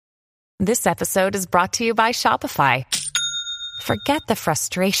This episode is brought to you by Shopify. Forget the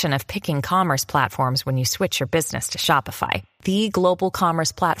frustration of picking commerce platforms when you switch your business to Shopify, the global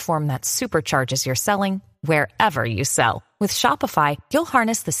commerce platform that supercharges your selling wherever you sell. With Shopify, you'll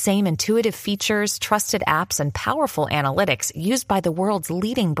harness the same intuitive features, trusted apps, and powerful analytics used by the world's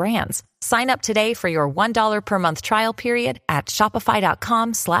leading brands. Sign up today for your $1 per month trial period at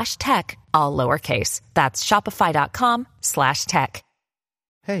shopify.com/tech, all lowercase. That's shopify.com/tech.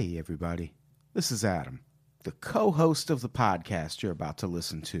 Hey, everybody. This is Adam, the co-host of the podcast you're about to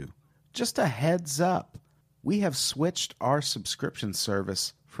listen to. Just a heads up, we have switched our subscription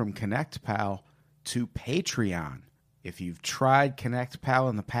service from ConnectPal to Patreon. If you've tried ConnectPal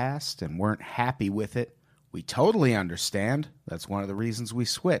in the past and weren't happy with it, we totally understand. That's one of the reasons we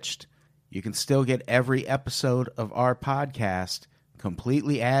switched. You can still get every episode of our podcast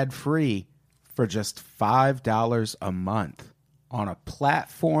completely ad-free for just $5 a month on a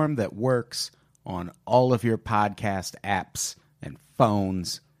platform that works on all of your podcast apps and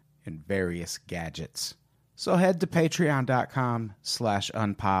phones and various gadgets. So head to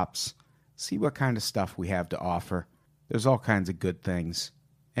patreon.com/unpops. See what kind of stuff we have to offer. There's all kinds of good things.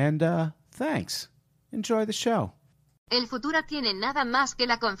 And, thanks. Enjoy the show. El futuro tiene nada más que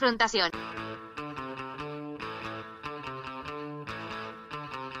la confrontación.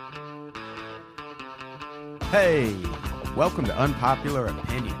 Hey, welcome to Unpopular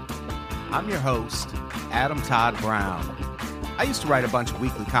Opinion. I'm your host, Adam Todd Brown. I used to write a bunch of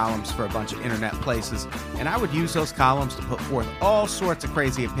weekly columns for a bunch of internet places, and I would use those columns to put forth all sorts of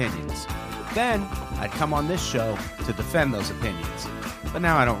crazy opinions. Then, I'd come on this show to defend those opinions. But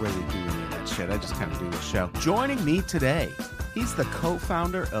now I don't really do any of that shit. I just kind of do the show. Joining me today, he's the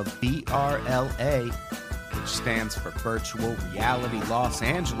co-founder of VRLA, which stands for Virtual Reality Los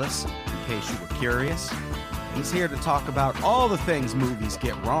Angeles, in case you were curious. He's here to talk about all the things movies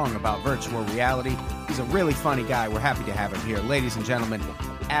get wrong about virtual reality. He's a really funny guy. We're happy to have him here. Ladies and gentlemen,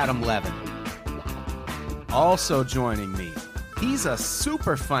 Adam Levin. Also joining me, he's a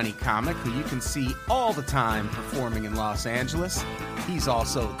super funny comic who you can see all the time performing in Los Angeles. He's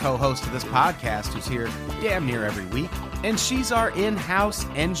also the co-host of this podcast who's here damn near every week. And she's our in-house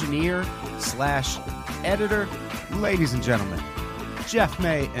engineer/editor. Ladies and gentlemen, Jeff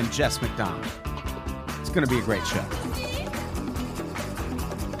May and Jess McDonald. It's going to be a great show.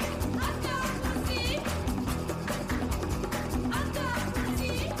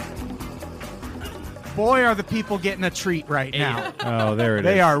 Boy, are the people getting a treat right now. Oh, there it is.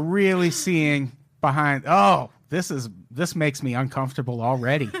 They are really seeing behind. Oh, this makes me uncomfortable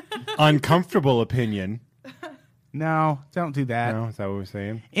already. Uncomfortable opinion. No, don't do that. No, is that what we're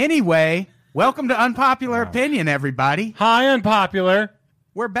saying? Anyway, welcome to Unpopular Opinion, everybody. Hi, Unpopular.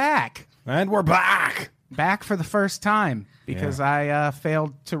 We're back. And we're back. Back for the first time because I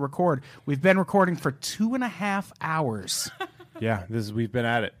failed to record. We've been recording for 2.5 hours. Yeah, we've been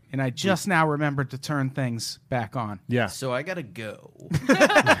at it. And I just now remembered to turn things back on. Yeah. So I gotta go.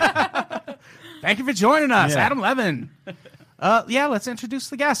 Thank you for joining us, Yeah. Adam Levin. Let's introduce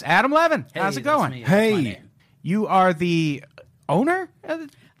the guest. Adam Levin, how's it going? That's me. That's my name. You are the owner of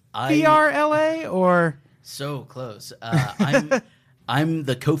VRLA, or? So close. I'm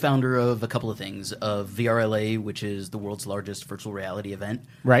the co-founder of a couple of things, of VRLA, which is the world's largest virtual reality event.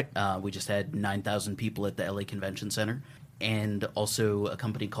 Right. We just had 9,000 people at the LA Convention Center. And also a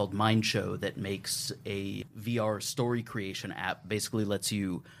company called Mindshow that makes a VR story creation app. Basically lets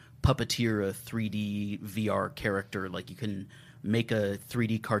you puppeteer a 3D VR character. Like you can make a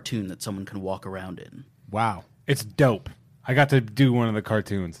 3D cartoon that someone can walk around in. Wow. It's dope. I got to do one of the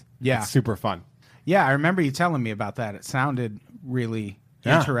cartoons. Yeah. It's super fun. Yeah, I remember you telling me about that. It sounded really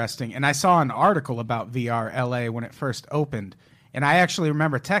interesting. And I saw an article about VRLA when it first opened. And I actually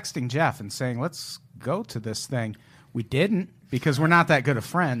remember texting Jeff and saying, let's go to this thing. We didn't because we're not that good of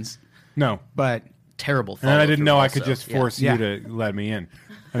friends. No. But Terrible And I didn't know I also. could just Yeah. force you to let me in.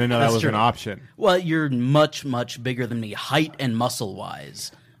 I didn't know that That's was true. an option. Well, you're much, much bigger than me, height and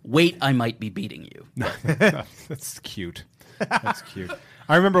muscle-wise. Weight, I might be beating you. That's cute. That's cute.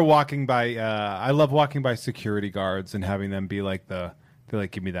 I remember walking by, I love walking by security guards and having them be like they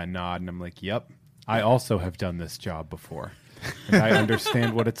give me that nod and I'm like, yep, I also have done this job before. And I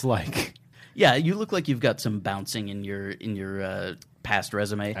understand what it's like. Yeah, you look like you've got some bouncing in your past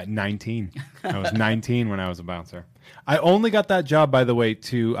resume. At 19. I was 19 when I was a bouncer. I only got that job, by the way,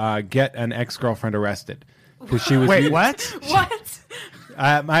 to get an ex-girlfriend arrested. She was wait, what? What?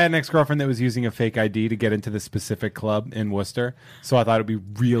 I had an ex-girlfriend that was using a fake ID to get into this specific club in Worcester. So I thought it would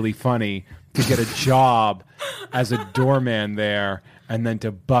be really funny to get a job as a doorman there and then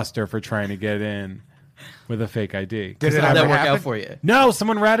to bust her for trying to get in. with a fake ID. Did it How'd that ever work happen? out for you? No,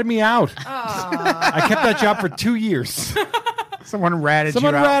 someone ratted me out. I kept that job for 2 years. Someone ratted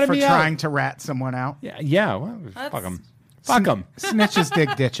Someone you out ratted for me out. trying to rat someone out. Yeah. Well, fuck them. Fuck them. Snitches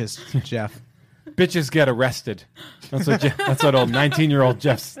dig ditches, Jeff. Bitches get arrested. That's what old 19-year-old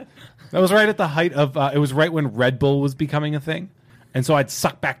Jeff's. That was right at the height of. It was right when Red Bull was becoming a thing, and so I'd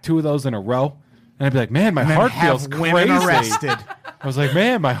suck back 2 of those in a row, and I'd be like, "Man, my And heart have feels women crazy." arrested. I was like,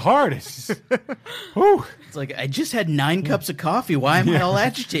 "Man, my heart is." Just, whew. It's like, I just had 9 cups of coffee. Why am I all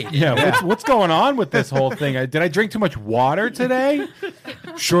agitated? Yeah, what's going on with this whole thing? Did I drink too much water today?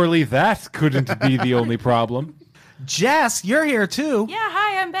 Surely that couldn't be the only problem. Jess, you're here too. Yeah,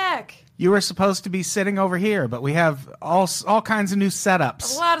 hi, I'm back. You were supposed to be sitting over here, but we have all kinds of new A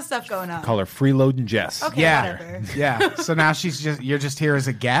setups. lot of stuff going on. Call her Freeloading Jess. Okay, Yeah, whatever. yeah. So now you're just here as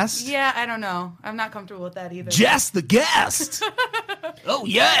a guest. Yeah, I don't know. I'm not comfortable with that either. Jess, the guest. Oh,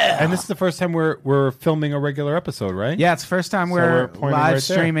 yeah. And this is the first time we're filming a regular episode, right? Yeah, it's the first time we're we're pointing live right there.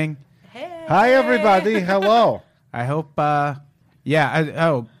 streaming. Hey. Hi, everybody. Hello. I hope.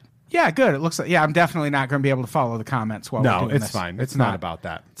 Yeah, good. It looks like. Yeah, I'm definitely not going to be able to follow the comments while we're No, doing it's this. fine. It's not about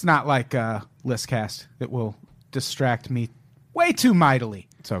that. It's not like Listcast. It will distract me way too mightily.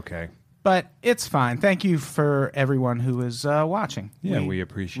 It's okay. But it's fine. Thank you for everyone who is watching. Yeah, we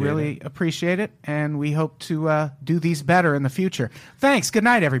appreciate really it. appreciate it, and we hope to do these better in the future. Thanks. Good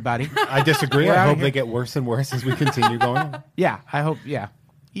night, everybody. I disagree. We're I outta hope here. they get worse and worse as we continue going. Yeah, I hope. Yeah,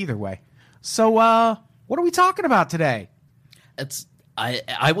 either way. So, what are we talking about today? It's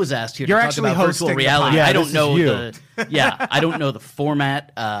I was asked here You're to talk actually about virtual hosting the reality. podcast. Yeah, I this don't is know you. I don't know the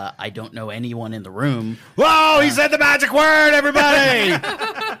format. I don't know anyone in the room. Whoa, he said the magic word, everybody!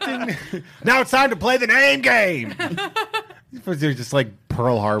 Now it's time to play the name game. They're just like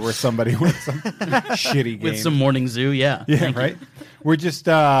Pearl Harbor, somebody with some shitty game. With some morning zoo, yeah. Yeah, right. We're just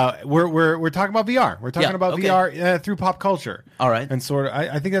we're talking about VR. We're talking Yeah, about okay. VR through pop culture. All right. and sort of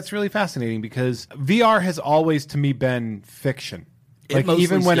I think that's really fascinating because VR has always to me been fiction. It Like mostly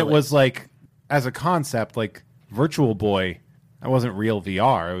even when it still was is. like as a concept, like Virtual Boy, that wasn't real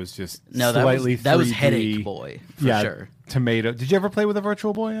VR. It was just No, slightly that was 3D. Headache Boy for yeah, sure. Tomato. Did you ever play with a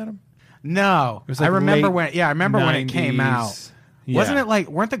Virtual Boy, Adam? No, was like I remember late when. Yeah, I remember when it came 90s. out. Yeah. Wasn't it like?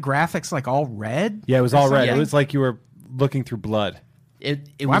 Weren't the graphics like all red? Yeah, it was or all red. It something? was like you were looking through blood. It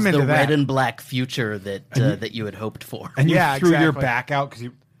Well, was I'm the into red that. and black future that you had hoped for. And you Yeah, threw your exactly. back out because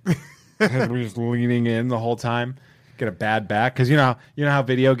you were just leaning in the whole time. Get a bad back because you know how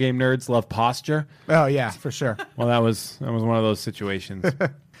video game nerds love posture. Oh yeah, for sure. Well, that was one of those situations.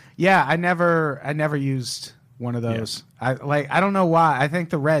 Yeah, I never used one of those. I don't know why. I think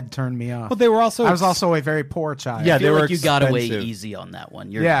the red turned me off. But they were also I was also a very poor child. Yeah, I feel they were like you got away expensive. easy on that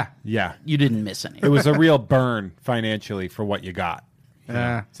one. yeah. You didn't miss any. It was a real burn financially for what you got. You know?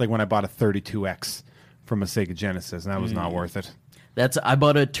 Yeah. It's like when I bought a 32X from a Sega Genesis, and that was not worth it. I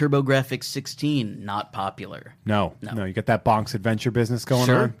bought a TurboGrafx 16, not popular. No, you got that Bonk's Adventure business going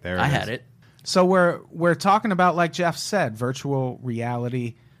Sure, on. There I is. had it. So we're talking about, like Jeff said, virtual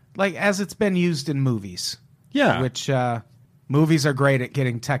reality, like as it's been used in movies. Yeah. Which movies are great at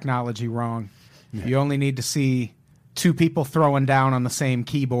getting technology wrong. You only need to see 2 people throwing down on the same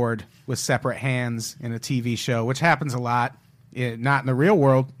keyboard with separate hands in a TV show, which happens a lot. Not in the real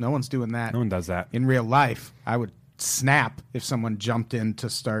world. No one's doing that. No one does that. In real life, I would snap if someone jumped in to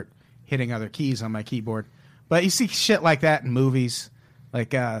start hitting other keys on my keyboard. But you see shit like that in movies. Like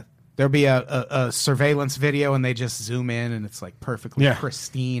there'll be a surveillance video and they just zoom in and it's like perfectly Yeah.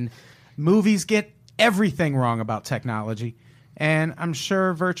 pristine. Movies get everything wrong about technology, and I'm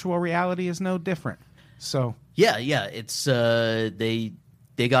sure virtual reality is no different. So Yeah, it's they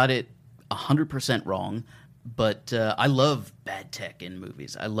got it 100% wrong, but I love bad tech in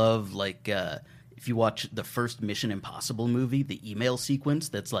movies. I love if you watch the first Mission Impossible movie, the email sequence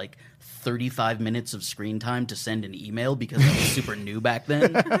that's like 35 minutes of screen time to send an email because it was super new back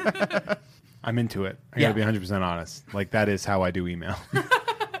then. I'm into it. I Yeah. gotta be 100% honest. Like that is how I do email.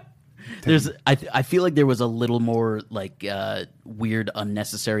 I feel like there was a little more weird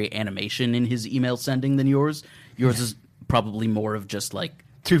unnecessary animation in his email sending than yours. Yours is probably more of just like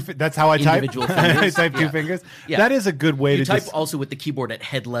That's how I type. Individual I fingers. type 2 Yeah. fingers. Yeah. That is a good way you to type just. also with the keyboard at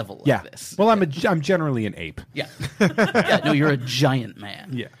head level like Yeah. this. Well, I'm generally an ape. Yeah. Yeah, no, you're a giant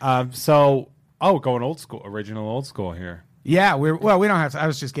man. Yeah. Going old school, original old school here. yeah, we don't have to. I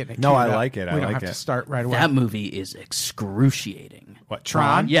was just getting it. No, queued I up. like it. I We don't like have it. to start right away. That movie is excruciating. What,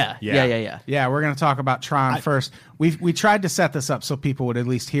 Tron? Yeah. Yeah, we're going to talk about Tron first. We tried to set this up so people would at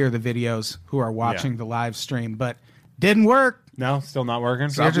least hear the videos who are watching the live stream, but didn't work. No, still not working.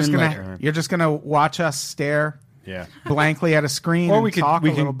 So you're just Something gonna later. you're just gonna watch us stare Yeah. blankly at a screen Or and we could talk we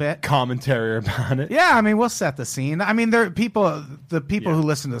a little can bit. commentary about it. Yeah, I mean, we'll set the scene. I mean, the people who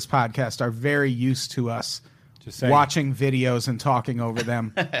listen to this podcast are very used to us Just saying. watching videos and talking over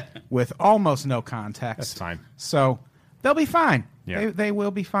them with almost no context. That's fine. So they'll be fine. Yeah. They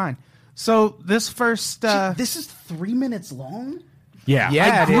will be fine. So this first... This is 3 minutes long? Yeah.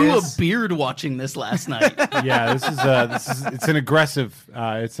 Yeah. I it grew is. a beard watching this last night. Yeah, this is it's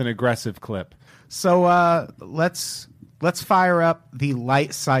an aggressive clip. So let's fire up the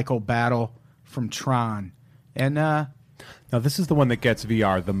light cycle battle from Tron. And Now this is the one that gets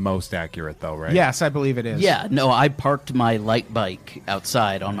VR the most accurate though, right? yes, I believe it is. Yeah, no, I parked my light bike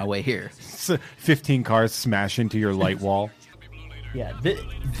outside on my way here. 15 cars smash into your light wall. Yeah,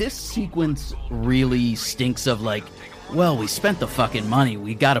 this sequence really stinks of like, well, we spent the fucking money.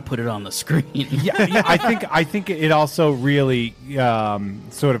 We got to put it on the screen. Yeah, I think it also really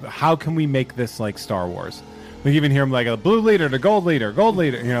sort of how can we make this like Star Wars? We even hear them like a blue leader to gold leader,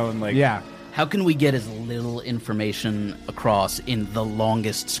 you know, and like Yeah. How can we get as little information across in the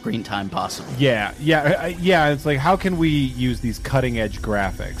longest screen time possible? Yeah. It's like how can we use these cutting edge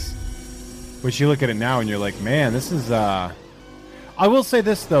graphics? Which you look at it now and you're like, man, this is. I will say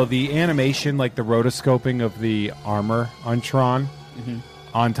this though, the animation, like the rotoscoping of the armor on Tron,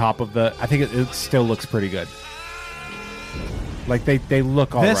 on top of I think it still looks pretty good. Like they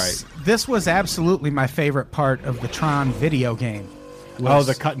look all right. This was absolutely my favorite part of the Tron video game. Oh, was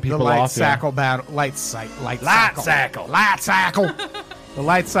the cutting people the light off, yeah. cycle battle. Light cycle. The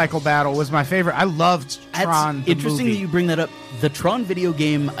light cycle battle was my favorite. I loved Tron. That's the interesting movie. that you bring that up. The Tron video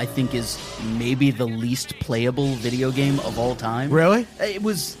game, I think, is maybe the least playable video game of all time. Really? It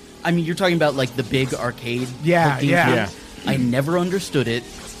was. I mean, you're talking about like the big arcade. Yeah, looking yeah. thing. I never understood it.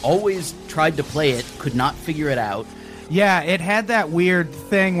 Always tried to play it. Could not figure it out. Yeah, it had that weird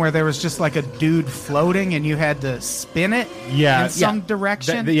thing where there was just like a dude floating and you had to spin it Yeah. in some Yeah.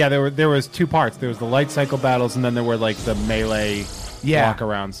 direction. There was two parts. There was the light cycle battles, and then there were like the melee walk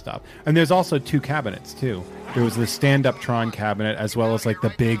around stuff. And there's also two cabinets too. There was the stand-up Tron cabinet, as well as like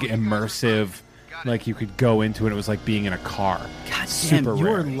the big immersive, like you could go into it. It was like being in a car. God Super damn,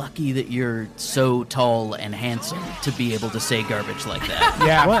 you're rare. lucky that you're so tall and handsome to be able to say garbage like that.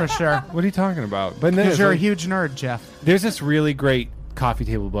 Yeah, for sure. What are you talking about? But Because there's, you're a like, huge nerd, Jeff. there's this really great coffee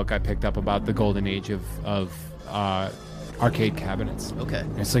table book I picked up about the golden age of arcade cabinets. Okay.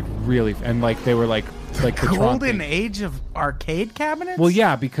 It's like really, and like they were like the Tron Golden thing. age of arcade cabinets? Well,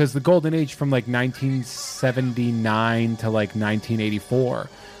 yeah, because the golden age from like 1979 to like 1984,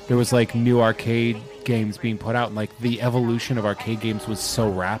 there was like new arcade games being put out, and like the evolution of arcade games was so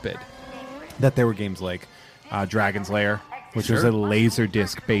rapid that there were games like Dragon's Lair, which was a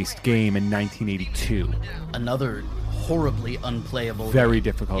Laserdisc based game in 1982. Another horribly unplayable. Very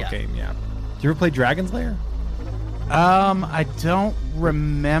difficult Yeah. game, yeah. Did you ever play Dragon's Lair? I don't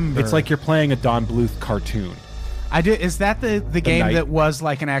remember. It's like you're playing a Don Bluth cartoon. I do. Is that the game Knight. that was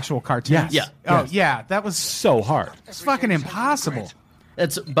like an actual cartoon? Yes. Yeah. Oh, Yes. yeah. That was So hard. it's fucking impossible.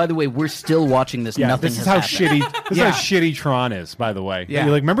 That's, by the way, we're still watching this. Yeah, Nothing this is has how happened. shitty. This Yeah. is how shitty Tron is, by the way. Yeah.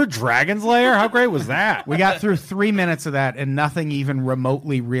 You're like, remember Dragon's Lair? How great was that? We got through 3 minutes of that, and nothing even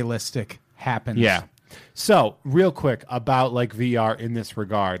remotely realistic happened. Yeah. So, real quick about like VR in this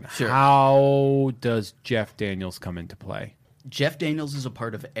regard. Sure. How does Jeff Daniels come into play? Jeff Daniels is a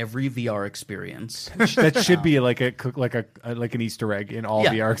part of every VR experience. That should be like an Easter egg in all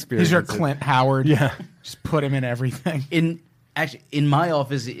Yeah. VR He's experiences. your Clint Howard. Yeah. Just put him in everything. In my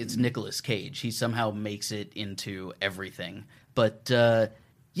office, it's Nicolas Cage. He somehow makes it into everything. But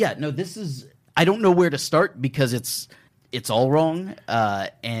this is. I don't know where to start because it's all wrong.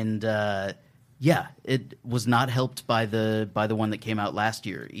 It was not helped by the one that came out last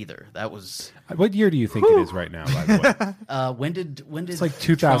year either. That was What year do you think it is right now, by the way? when did It's like Tron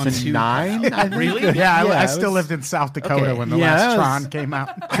 2 2009. come out? Really? I it still was- lived in South Dakota Okay. when the Yeah, last that was- Tron came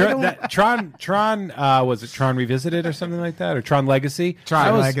out. Tron was it Tron Revisited or something like that, or Tron Legacy? Tron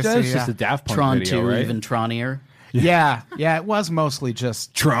That was Legacy, just yeah. a Daft Punk Tron video, 2, right? even Tronier. Yeah, it was mostly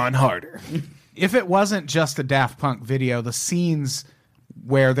just. Tron harder. If it wasn't just a Daft Punk video, the scenes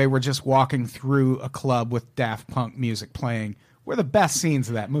where they were just walking through a club with Daft Punk music playing were the best scenes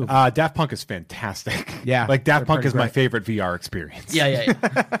of that movie. Daft Punk is fantastic. Yeah, like Daft they're Punk pretty is my great. favorite VR experience. Yeah.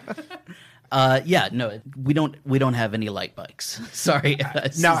 No, we don't have any light bikes. Sorry,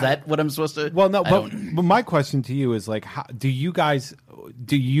 is that what I'm supposed to? Well, no, I but, don't- but my question to you is like, how, do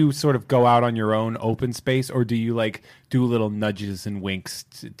you sort of go out on your own open space, or do you like do little nudges and winks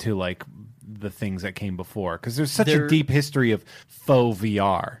to like the things that came before? Because there's such a There- deep history of faux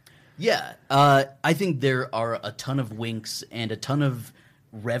VR. Yeah, I think there are a ton of winks and a ton of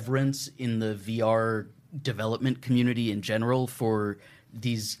reverence in the VR development community in general for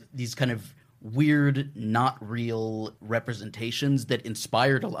these kind of weird, not real representations that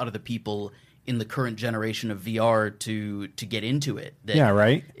inspired a lot of the people in the current generation of VR to get into it. That Yeah,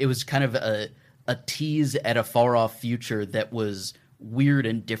 right? It was kind of a tease at a far off future that was weird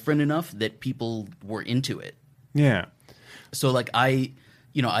and different enough that people were into it. Yeah. So like I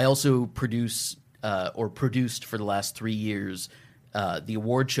also produce or produced for the last 3 years the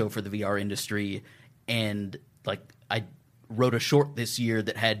award show for the VR industry, and like I wrote a short this year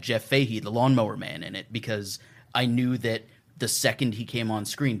that had Jeff Fahey, the Lawnmower Man, in it because I knew that the second he came on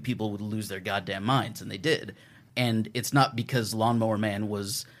screen, people would lose their goddamn minds, and they did. And it's not because Lawnmower Man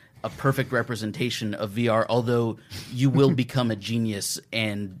was a perfect representation of VR, although you will become a genius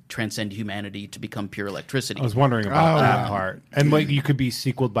and transcend humanity to become pure electricity. I was wondering about that part. And like you could be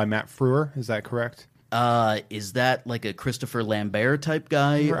sequeled by Matt Frewer, is that correct? Is that like a Christopher Lambert type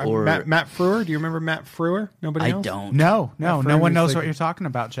guy? Or Matt Frewer? Do you remember Matt Frewer? Nobody I else? don't. No, Matt no Frewer one is knows like- what you're talking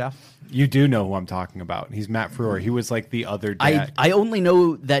about, Jeff. You do know who I'm talking about. He's Matt Frewer. He was like the other dad. I only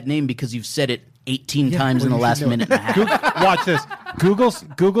know that name because you've said it 18 times in the last minute and a half. Watch this.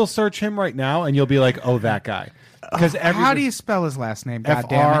 Google search him right now, and you'll be like, "Oh, that guy." Because How do you spell his last name? God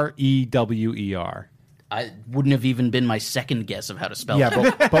damn it. Frewer? I wouldn't have even been my second guess of how to spell Yeah,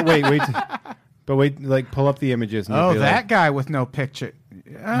 it. but wait, like pull up the images. And you'll Oh, be that like, guy with no picture.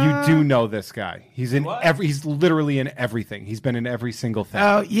 You do know this guy. He's in He's literally in everything. He's been in every single thing.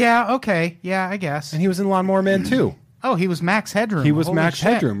 Oh, yeah, okay. Yeah, I guess. And he was in Lawnmower Man too. Oh, he was Max Headroom. He was Holy Max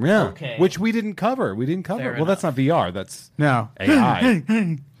shit. Headroom, yeah. Okay. Which we didn't cover. Fair Well, that's not VR. That's No. AI.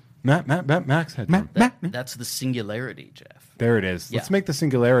 Max Headroom. That's the singularity, Jeff. There it is. Let's Yeah. make the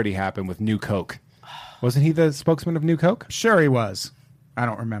singularity happen with New Coke. Wasn't he the spokesman of New Coke? Sure he was. I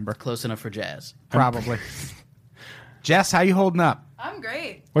don't remember. Close enough for jazz. Probably. Jess, how you holding up? I'm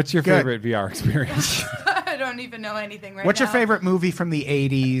great. What's your Good. favorite VR experience? I don't even know anything right What's now. your favorite movie from the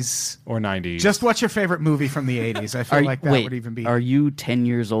 80s? Or 90s? Just what's your favorite movie from the 80s? I feel like that wait, would even be... Are you 10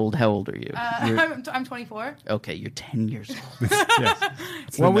 years old? How old are you? I'm 24. Okay, you're 10 years old.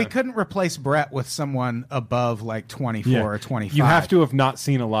 Yes. Well, we couldn't replace Brett with someone above like 24 Yeah. or 25. You have to have not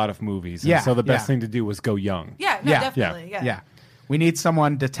seen a lot of movies. And Yeah, so the best yeah. thing to do was go young. Yeah, no, Yeah, definitely. Yeah. Yeah. We need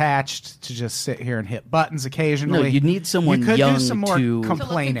someone detached to just sit here and hit buttons occasionally. No, you need someone you could young do some more to- To look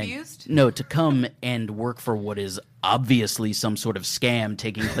complaining. confused? No, to come and work for what is obviously some sort of scam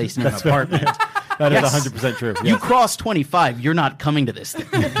taking place in an apartment. That Yes. is 100% true. You Yes. cross 25, you're not coming to this thing.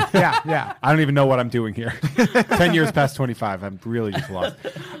 Yeah. I don't even know what I'm doing here. 10 years past 25. I'm really just lost.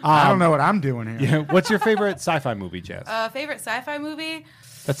 I don't know what I'm doing here. Yeah. What's your favorite sci-fi movie, Jazz? Favorite sci-fi movie?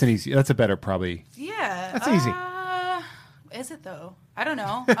 That's a better probably. Yeah. That's easy. Is it though? I don't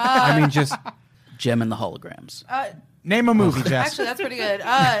know. I mean, just Gem and the Holograms. Name a movie, Jess. Actually, that's pretty good.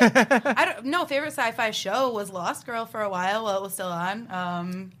 I don't know. Favorite sci-fi show was Lost Girl for a while it was still on.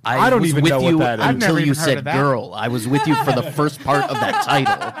 I don't was even with know what you that is. I've never until you even heard said of that. girl. I was with you for the first part of that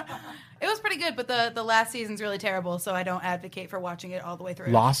title. It was pretty good, but the last season's really terrible, so I don't advocate for watching it all the way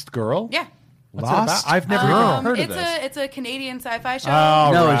through. Lost Girl? Yeah. What's it about? Lost I've never even heard of it's this. it's a Canadian sci-fi show.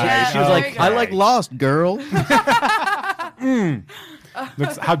 Oh, No, right. she was Very like, good. I like Lost, girl.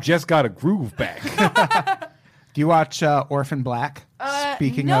 Looks how Jess got a groove back. Do you watch Orphan Black?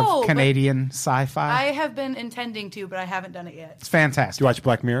 Speaking no, of but Canadian sci-fi. I have been intending to, but I haven't done it yet. It's fantastic. Do you watch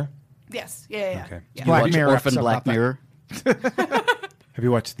Black Mirror? Yes. Yeah. Okay. Yeah. You Black watch Mirror Orphan episode Black about that. Mirror. Have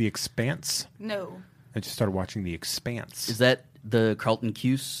you watched The Expanse? No. I just started watching The Expanse. Is that the Carlton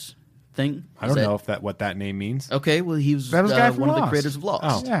Cuse thing? I don't know what that name means. Okay, well, he was That was the guy from one of the Lost. creators of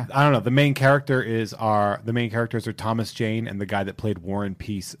Lost. Oh, Yeah. I don't know. The main characters are Thomas Jane and the guy that played Warren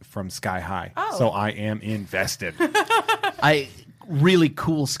Peace from Sky High. Oh. So I am invested. Really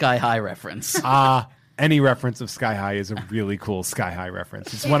cool Sky High reference. Any reference of Sky High is a really cool Sky High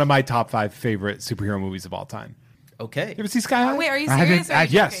reference. It's one of my top 5 favorite superhero movies of all time. Okay. You ever see Sky High? Wait, are you I serious? did- Or are you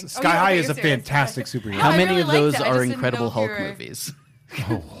Yes, joking? Sky Oh, High okay, is you're a serious. fantastic superhero. No, How I many really of liked those it. I are just didn't Incredible know if Hulk you were- movies?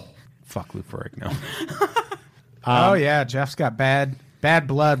 Fuck Lou Ferrigno. Oh yeah, Jeff's got bad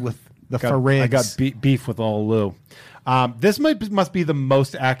blood with the Ferrigs. I got beef with old Lou. This must be the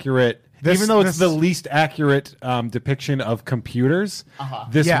most accurate, even though it's the least accurate depiction of computers.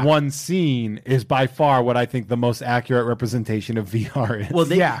 This Yeah. one scene is by far what I think the most accurate representation of VR is.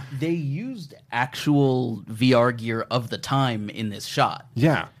 Well, Yeah. they used actual VR gear of the time in this shot.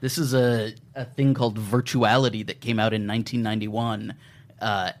 yeah. This is a thing called Virtuality that came out in 1991,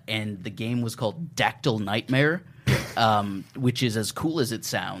 and the game was called Dactyl Nightmare, which is as cool as it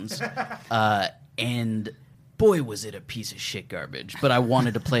sounds. And boy, was it a piece of shit garbage, but I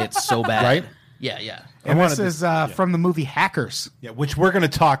wanted to play it so bad. Right? Yeah, yeah. And wanted this to- is from the movie Hackers. Yeah, which we're going to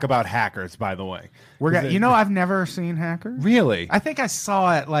talk about Hackers, by the way. I've never seen Hackers. Really? I think I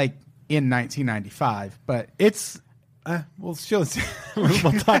saw it like in 1995, but It's we'll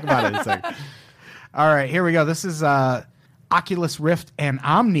talk about it in a second. all right, here we go. This is Oculus Rift and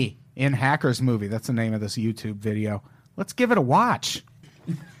Omni in Hackers movie. That's the name of this YouTube video. Let's give it a watch.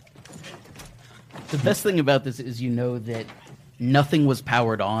 The best thing about this is that nothing was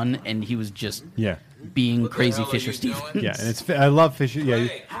powered on, and he was just Yeah. being crazy Fisher Stevens. Yeah, and I love Fisher. Yeah,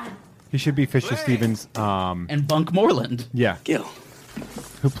 he should be Fisher Stevens. And Bunk Moreland. Yeah, Gil.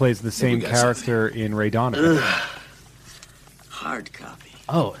 who plays the same got character in Ray Donovan. Hard copy.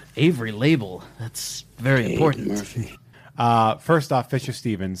 Oh, Avery Label. That's very important. Murphy. First off, Fisher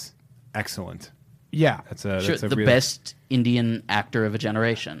Stevens, excellent. Yeah. Sure, That's a the really- best Indian actor of a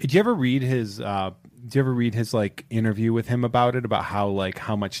generation. Did you ever read his? Like interview with him about it? About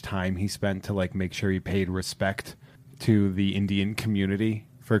how much time he spent to like make sure he paid respect to the Indian community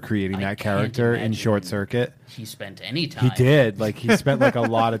for creating I that can't character in imagine Short Circuit. He spent any time. He did. Like he spent like a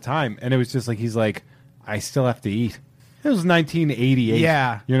lot of time, and it was just like he's like, I still have to eat. It was 1988.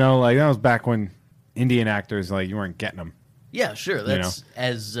 Yeah. You know, like that was back when Indian actors like you weren't getting them. Yeah, sure. That's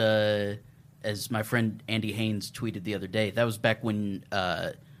as my friend Andy Haynes tweeted the other day. That was back when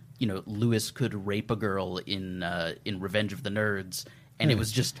Lewis could rape a girl in Revenge of the Nerds, and it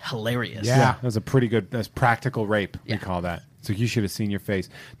was just hilarious. Yeah. That was a pretty good. That's practical rape. We call that. So you should have seen your face.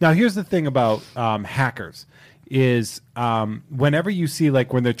 Now here's the thing about Hackers. Is whenever you see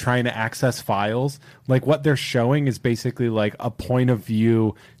like when they're trying to access files, like what they're showing is basically like a point of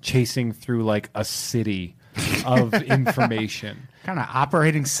view chasing through like a city of information. Kind of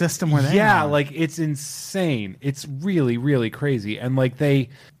operating system where they Yeah, are. like it's insane. It's really, really crazy. And like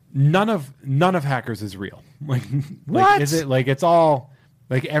none of Hackers is real. Like What? Is it like it's all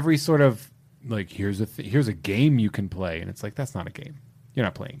like every sort of like here's a game you can play, and it's like that's not a game. You're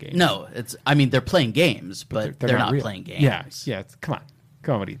not playing games. No, they're playing games, but they're not real. playing games. Yeah. Come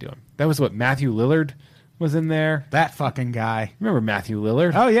on. What are you doing? That was what Matthew Lillard was in there. that fucking guy. Remember Matthew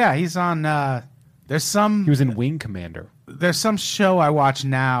Lillard? Oh yeah, he's on. He was in Wing Commander. There's some show I watch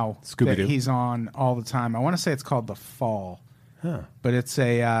now Scooby-Doo. that he's on all the time. I want to say it's called The Fall, but it's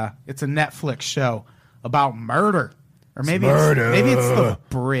a Netflix show about murder, or maybe maybe it's The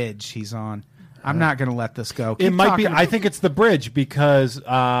Bridge he's on. I'm not going to let this go. It Keep might be. talking. I think it's The Bridge because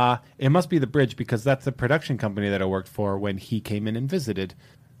it must be The Bridge because that's the production company that I worked for when he came in and visited.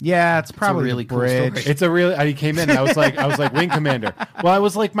 Yeah, it's probably really The cool Bridge. story. It's a really. He came in. And I was like Wing Commander. Well, it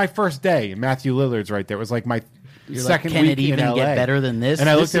was like my first day. And Matthew Lillard's right there. It was like my You're second like, can week it even in LA. get better than this? And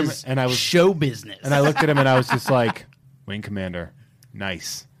I looked This at him is and I was show business. and I looked at him and I was just like, Wing Commander,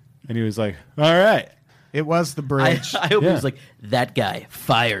 nice. And he was like, all right. It was The I Bridge. hope he Yeah. was like, that guy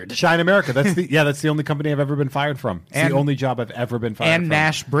fired. Shine America. That's the only company I've ever been fired from. It's And- the only job I've ever been fired and from.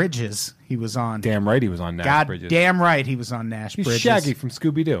 Nash Bridges he was on. Damn right he was on Nash God Bridges. damn right he was on Nash He's Bridges. Shaggy from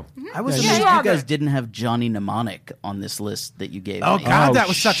Scooby Doo. I was So a you Shaggy. guys didn't have Johnny Mnemonic on this list that you gave Oh me. God, Oh, that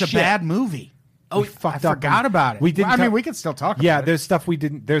was such a shit. bad movie. Oh, I forgot about it. We didn't. Well, I mean, talk- we can still talk about Yeah, it. there's stuff we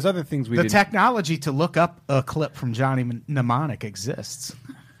didn't. There's other things we The didn't. technology to look up a clip from Johnny Mnemonic exists.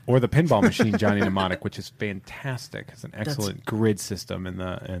 Or the pinball machine, Johnny Mnemonic, which is fantastic. It's an excellent grid system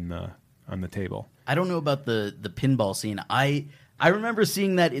on the table. I don't know about the pinball scene. I remember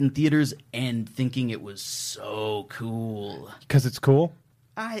seeing that in theaters and thinking it was so cool. Because it's cool.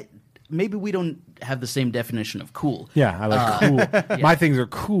 Maybe we don't have the same definition of cool. Yeah, I like cool. My things are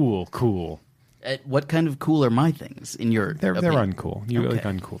cool. What kind of cool are my things in your They're opinion? uncool. You like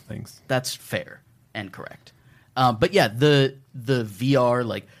Okay. uncool things. That's fair and correct. But yeah, the VR,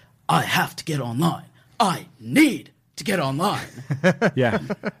 like, I have to get online. I need to get online. Yeah,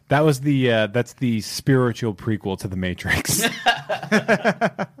 that was that's the spiritual prequel to the Matrix.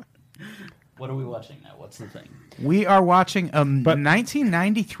 What are we watching now? What's the thing? We are watching a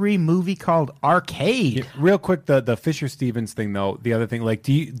 1993 movie called Arcade. Real quick, the Fisher Stevens thing though. The other thing, like,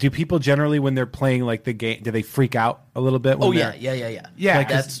 do people generally when they're playing like the game, do they freak out a little bit? When Oh yeah, they're- Yeah, Like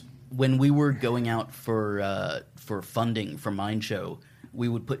that's when we were going out for funding for Mind Show. We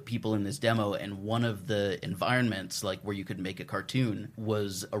would put people in this demo, and one of the environments, like where you could make a cartoon,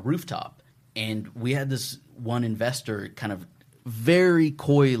 was a rooftop. And we had this one investor kind of very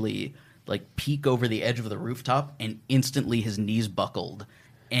coyly like peek over the edge of the rooftop, and instantly his knees buckled.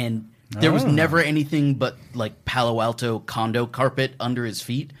 And there was never anything but like Palo Alto condo carpet under his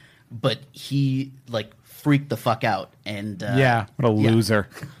feet, but he like freaked the fuck out. And Yeah. What a loser.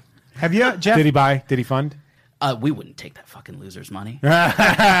 Have you, Jeff? Did he buy? Did he fund? We wouldn't take that fucking loser's money.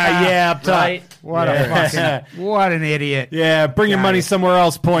 Yeah, up top. Right. What a fucking what an idiot. Yeah, bring your Got money it. somewhere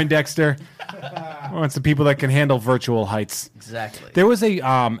else, Poindexter. It's the people that can handle virtual heights. Exactly. There was a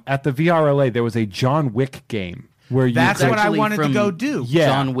at the VRLA. There was a John Wick game where you. That's could, what I Actually wanted to from go do. Yeah.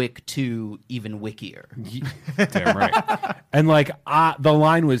 John Wick 2, even wickier. Damn right. And like the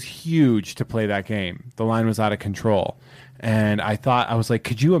line was huge to play that game. The line was out of control. And I was like,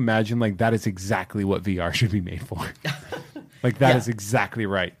 could you imagine like that is exactly what VR should be made for? Like that is exactly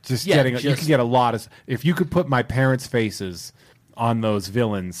right. You can get a lot of if you could put my parents' faces on those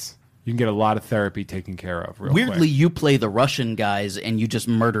villains, you can get a lot of therapy taken care of. Real Weirdly, quick. you play the Russian guys and you just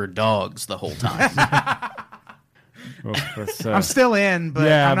murder dogs the whole time. Well, that's, I'm still in,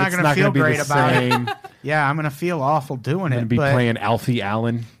 but I'm not going to feel great about it. Yeah, I'm going to feel awful doing I'm it. going to be playing Alfie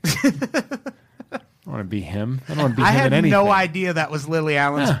Allen. I want to be him. I don't want to be him in anything. I had no idea that was Lily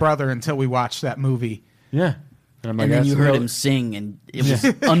Allen's brother until we watched that movie. Yeah. And I'm like, And then you that's heard real- him sing, and it was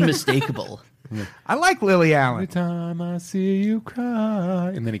unmistakable. I like Lily Every Allen. time I see you cry.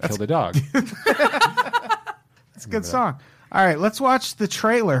 And then he killed a dog. It's a good song. All right, let's watch the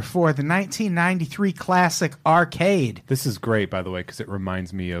trailer for the 1993 classic Arcade. This is great, by the way, because it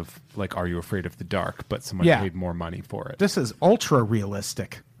reminds me of, like, Are You Afraid of the Dark? But someone paid more money for it. This is ultra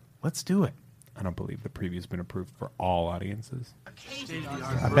realistic. Let's do it. I don't believe the preview's been approved for all audiences.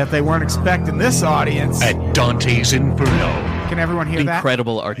 I bet they weren't expecting this audience. At Dante's Inferno Can everyone hear that?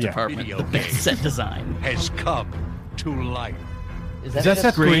 Incredible art Yeah. department. Video The best game. set design. has come to life. Is that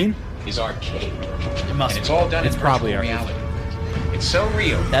Seth Green? Is arcade. It must And it's be. all done It's in probably virtual arcade. reality. It's so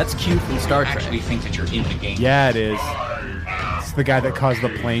real. That's Q from Star You actually Trek. think that you're in the game. Yeah, it is. It's the guy that caused the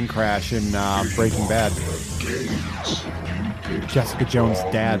plane crash in Breaking Bad. Jessica Jones'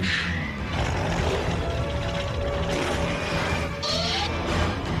 dad.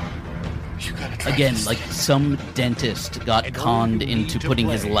 Again, like some dentist got conned into putting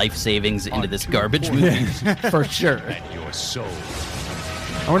his life savings into this garbage movie. For sure. And your soul.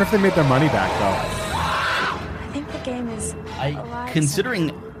 I wonder if they made their money back, though. I think the game is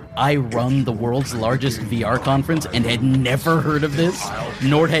Considering I run the world's largest VR conference and had never heard of this,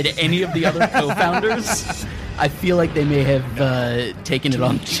 nor had any of the other co-founders, I feel like they may have taken it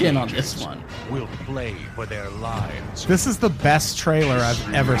on the chin on this one. Will play for their lives. This is the best trailer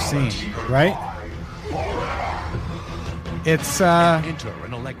I've ever seen. Right? It's Enter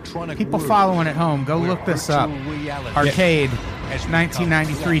an electronic people world following at home. Go where look this up. virtual reality Arcade, has become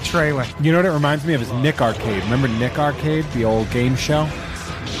 1993 trailer. You know what it reminds me of is Nick Arcade. Remember Nick Arcade, the old game show?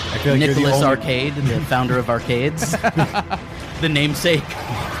 I feel like you're the Nicholas only- Arcade, the founder of arcades, the namesake.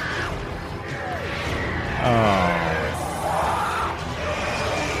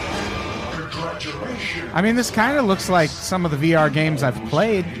 I mean, this kind of looks like some of the VR games I've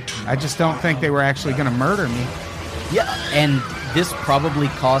played. I just don't think they were actually going to murder me. Yeah, and this probably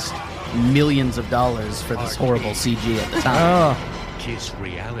cost millions of dollars for this horrible CG at the time. Kiss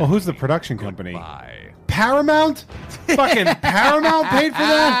reality. Well, who's the production company? Goodbye. Paramount? Fucking Paramount paid for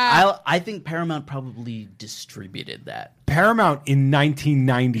that? I think Paramount probably distributed that. Paramount in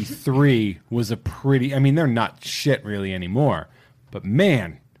 1993 was a pretty... I mean, they're not shit really anymore. But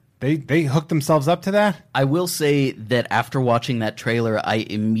man, they hooked themselves up to that? I will say that after watching that trailer, I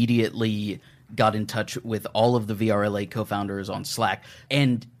immediately got in touch with all of the VRLA co-founders on Slack,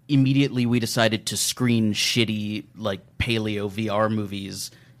 and immediately we decided to screen shitty, like, paleo VR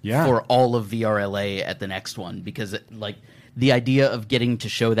movies for all of VRLA at the next one, because, like, the idea of getting to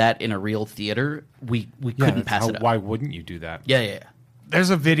show that in a real theater, we couldn't pass it up. Why wouldn't you do that? Yeah. There's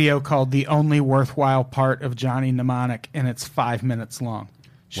a video called "The Only Worthwhile Part of Johnny Mnemonic," and it's 5 minutes long.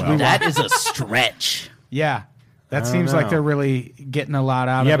 That is a stretch. Yeah, that don't seems like know. they're really getting a lot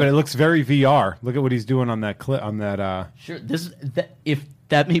out of it. Yeah, but it looks very VR. Look at what he's doing on that clip. On that. Sure, if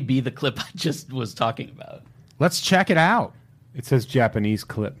that may be the clip I just was talking about. Let's check it out. It says Japanese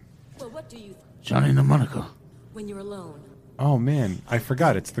clip. Well, what do you think Johnny Mnemonic. when you're alone? Oh man, I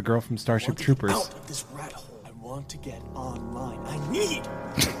forgot. It's the girl from Starship Troopers. Out of this rat hole. I want to get online. I need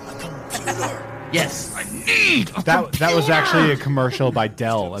a computer. Yes. That was actually a commercial by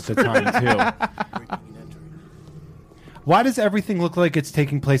Dell at the time too. Why does everything look like it's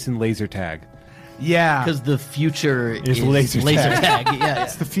taking place in laser tag? Yeah, Because the future is laser tag. Yeah.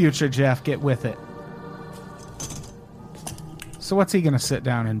 it's the future, Jeff. Get with it. So what's he going to sit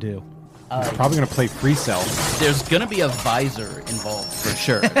down and do? Probably gonna play Free Cell. There's going to be a visor involved for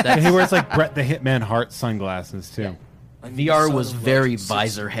sure. And That's, he wears like Brett the Hitman Hart sunglasses too. VR was very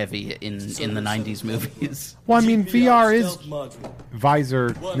visor heavy in the 90s movies. Well, I mean, VR is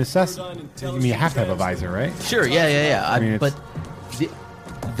visor necessity. I mean, you have to have a visor, right? Sure, yeah. I mean, but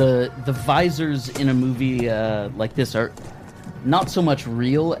the visors in a movie like this are not so much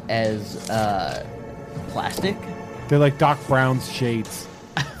real as plastic. They're like Doc Brown's shades.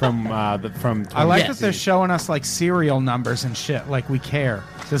 from I like Yes. that they're showing us like serial numbers and shit, like we care.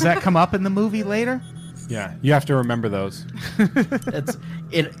 Does that come up in the movie later? Yeah, you have to remember those.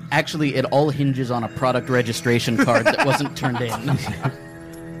 It all hinges on a product registration card that wasn't turned in.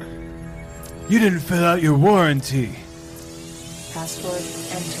 You didn't fill out your warranty. Password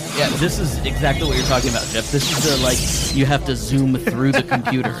enter. Yeah, this is exactly what you're talking about, Jeff. This is the, like, you have to zoom through the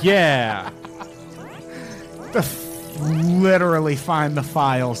computer. Yeah. Literally find the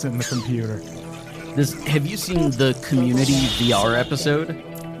files in the computer. Have you seen the Community VR episode?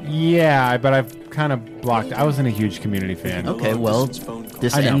 Yeah, but I've kind of blocked. I wasn't a huge Community fan. Okay, well,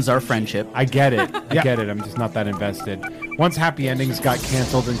 this I know. ends our friendship. I get it. I get it. I'm just not that invested. Once Happy Endings got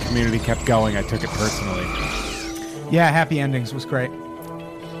canceled and Community kept going, I took it personally. Yeah, Happy Endings was great.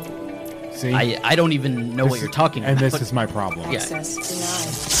 See? I don't even know what you're talking and about. this is my problem. Yeah. Access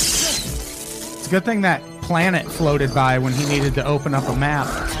denied. It's a good thing that planet floated by when he needed to open up a map.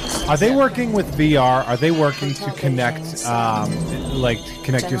 Are they working with VR? Are they working to connect,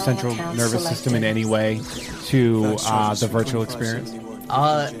 connect your central nervous system in any way to the virtual experience?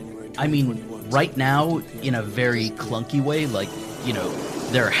 I mean, right now, in a very clunky way, like, you know,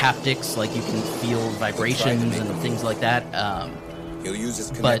 there are haptics, like you can feel vibrations and things like that. He'll use his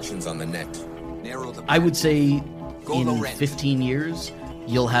connections on the net. I would say in 15 years,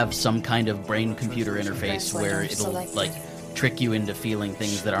 you'll have some kind of brain-computer interface where it'll, like, trick you into feeling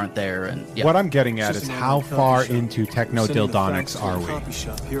things that aren't there. And yeah. What I'm getting at is how far into techno-dildonics are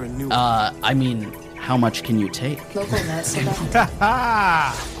we? I mean, how much can you take? Local net selected.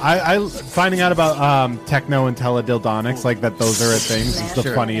 I finding out about techno and teledildonics, like that those are a thing, is the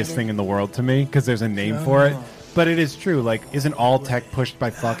Sure. funniest thing in the world to me because there's a name for it. But it is true. Like, isn't all tech pushed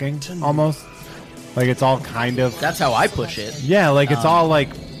by fucking almost? Like, it's all kind of. That's how I push it. Yeah, like it's all like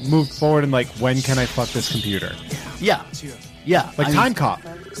moved forward and like, when can I fuck this computer? Yeah. Yeah. Like I mean, Time Cop.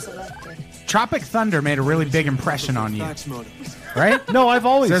 Tropic Thunder made a really big impression on you, right? No, I've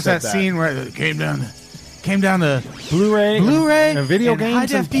always There's said that scene where it came down to Blu-ray, and video and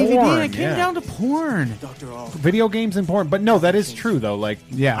games, high-def and DVD. porn. And it came yeah. down to porn. Video games and porn. But no, that is true though. Like,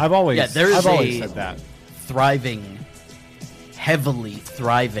 Yeah. I've always, Yeah, there is I've always a- said that. heavily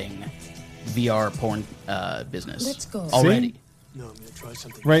thriving VR porn business. Let's go. Already. No, I'm gonna try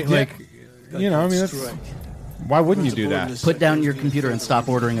something. Right, Yeah. like, you know, I mean, that's, why wouldn't you do that? Put down your computer and stop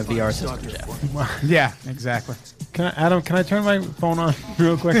ordering a VR system, Jeff. Yeah, exactly. Adam, can I turn my phone on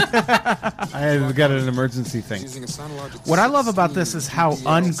real quick? I got an emergency thing. What I love about this is how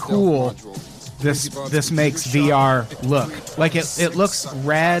uncool this makes VR look. Like it looks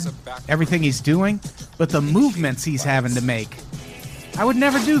rad, everything he's doing, but the movements he's having to make. I would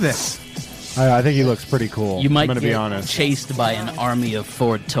never do this. I think he looks pretty cool. You might I'm going to get be honest. chased by an army of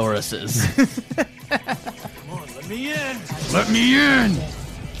Ford Tauruses. Let me in. Let me in.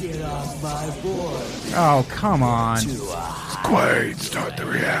 Get off my board. Oh, come on. Quaid, start the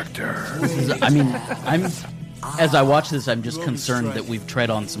reactor. As I watch this, I'm just concerned that we've tread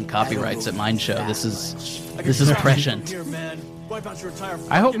on some copyrights at Mind Show. This is prescient. Here, man. Wipe out your entire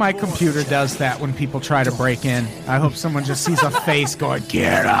I hope my fucking computer does that when people try to break in. I hope someone just sees a face going,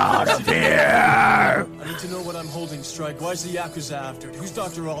 "Get out of here!" I need to know what I'm holding, Strike. Why's the Yakuza after it? Who's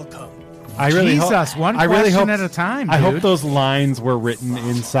Dr. Allcome? I really Jesus, one question at a time, I hope dude. those lines were written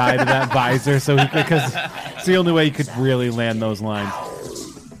inside of that visor, so because it's the only way you could really land those lines.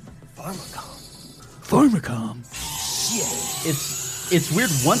 Pharmacom. It's weird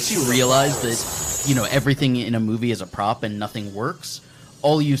once you realize that, you know, everything in a movie is a prop and nothing works.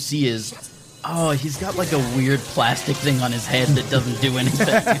 All you see is, oh, he's got like a weird plastic thing on his head that doesn't do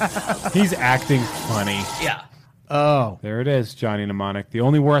anything. He's acting funny. Yeah. Oh, There it is, Johnny Mnemonic. The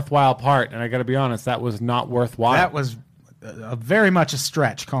only worthwhile part, and I got to be honest, that was not worthwhile. that was very much a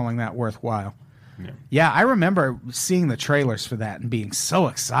stretch calling that worthwhile. Yeah, I remember seeing the trailers for that and being so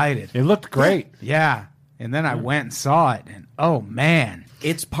excited. It looked great. Yeah, and then I went and saw it, and oh man,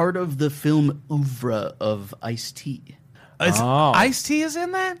 It's part of the film oeuvre of Ice-T. Oh. Ice-T is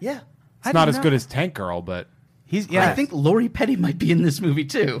in that? Yeah. It's not as good as Tank Girl, but He's yeah. I think Lori Petty might be in this movie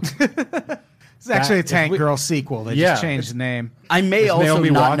too. it's actually a if Tank we- Girl sequel. They Yeah, just changed the name. I may Is also Naomi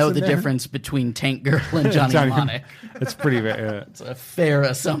not know Watts the in there? difference between Tank Girl and Johnny Mnemonic. It's pretty. It's a fair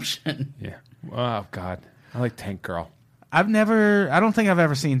assumption. Yeah. Oh God, I like Tank Girl. I don't think I've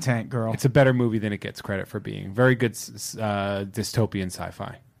ever seen Tank Girl. It's a better movie than it gets credit for being. Very good dystopian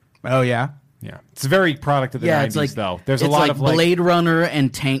sci-fi. Oh yeah. Yeah, it's a very product of the Yeah, 90s, it's like though. There's it's a lot like of like Blade Runner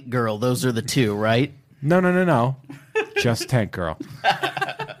and Tank Girl. Those are the two, right? no, just Tank Girl.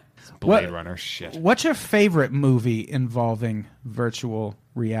 Blade Runner shit. What's your favorite movie involving virtual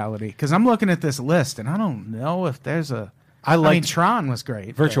reality? Because I'm looking at this list and I don't know if there's a I mean, Tron was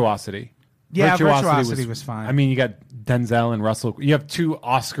great. Virtuosity. Yeah, Virtuosity was fine. I mean, you got Denzel and Russell. You have two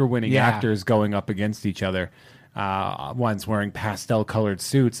Oscar-winning actors going up against each other. One's wearing pastel-colored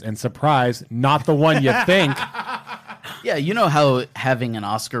suits, and surprise, not the one you think. Yeah, you know how having an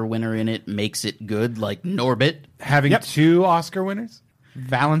Oscar winner in it makes it good, like Norbit. Having two Oscar winners?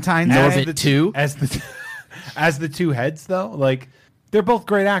 Valentine's Norbit Day. 2. As the two heads, though? Like, they're both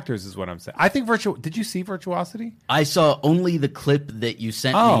great actors, is what I'm saying. I think Did you see Virtuosity? I saw only the clip that you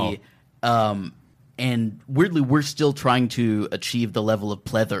sent me. And weirdly, we're still trying to achieve the level of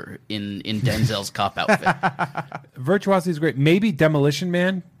pleather in Denzel's cop outfit. Virtuosity is great. Maybe Demolition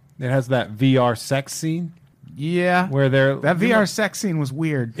Man. It has that VR sex scene. Yeah, where that VR sex scene was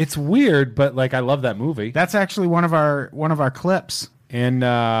weird. It's weird, but like I love that movie. That's actually one of our clips. And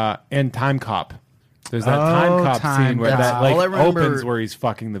Time Cop. There's that Time Cop scene where that like opens where he's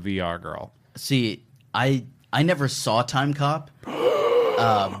fucking the VR girl. See, I never saw Time Cop,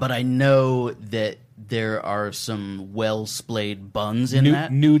 but I know that there are some well-splayed buns in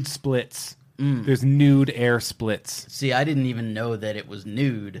that. Nude splits. There's nude air splits. See, I didn't even know that it was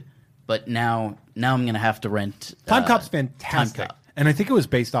nude, but now I'm going to have to rent Time Cop's fantastic. Time Cop. And I think it was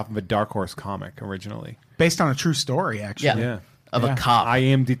based off of a Dark Horse comic originally. Based on a true story, actually. Yeah. Of a cop. I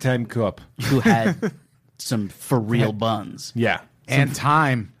am the Time Cop. Who had some for real buns. Yeah. And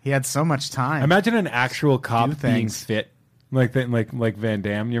time. He had so much time. Imagine an actual cop being fit. Like Van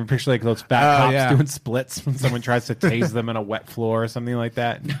Damme. You ever picture like those fat cops doing splits when someone tries to tase them in a wet floor or something like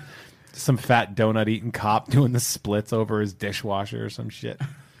that? Some fat donut eating cop doing the splits over his dishwasher or some shit.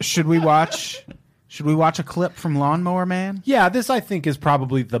 Should we watch a clip from Lawnmower Man? Yeah, this I think is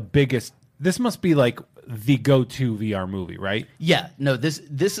probably the biggest. This must be like the go-to VR movie, right? Yeah, no, this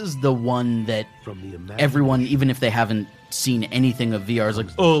is the one that everyone, even if they haven't seen anything of VR, is like,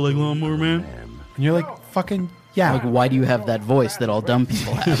 oh, like Lawnmower Man? And you're like, fucking, yeah. Like, why do you have that voice that all dumb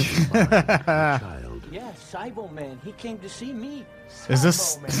people have? Yeah, Cybo Man, he came to see me. Is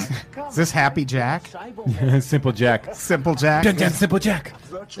this Happy Jack? Simple Jack. Simple Jack. Dun, dun, Simple Jack.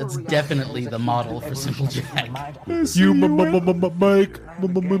 That's definitely the model for Simple Jack. You, Mike,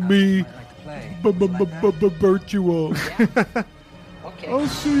 me, virtual. I'll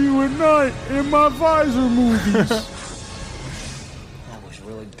see you at night in my visor movies. That was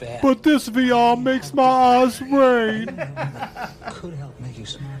really bad. But this VR makes my eyes rain. Could help make you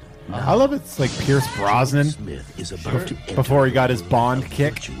smarter. I love it's like Pierce Brosnan before he got his Bond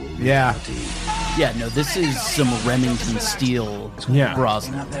kick. Yeah. Yeah, no, this is some Remington Steele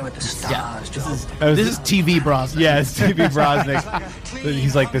Brosnan. Yeah, this is TV Brosnan. Yeah, it's TV Brosnan.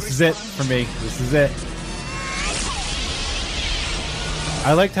 He's like, this is it for me. This is it.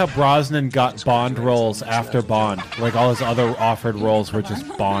 I liked how Brosnan got Bond roles after Bond. Like all his other offered roles were just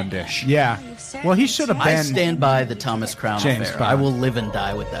Bondish. Yeah. Well, he should have been. I stand by the Thomas Crown James affair. Bond. I will live and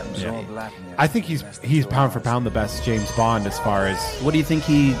die with that movie. Yeah. I think he's pound for pound the best James Bond as far as. What do you think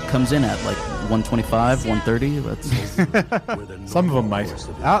he comes in at? Like 125, 130? Some of them might.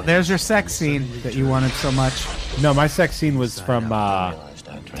 Oh, there's your sex scene that you wanted so much. No, my sex scene was from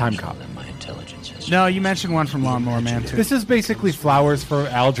Time Cop. No, you mentioned one from Lawnmower Man too. This is basically Flowers for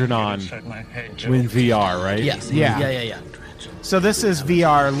Algernon in VR, right? Yes. Yeah. So this is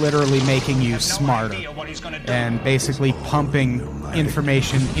VR literally making you smarter and basically pumping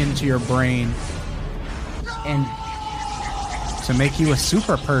information into your brain and to make you a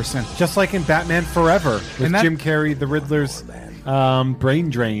super person. Just like in Batman Forever with Jim Carrey, the Riddler's brain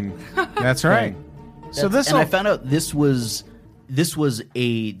drain. That's right. So and I found out this was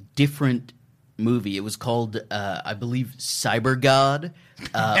a different movie. It was called, I believe, Cyber God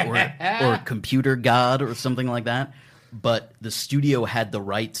or Computer God or something like that. But the studio had the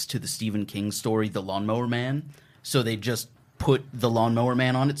rights to the Stephen King story, The Lawnmower Man. So they just put The Lawnmower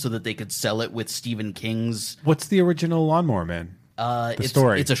Man on it so that they could sell it with Stephen King's. What's the original Lawnmower Man?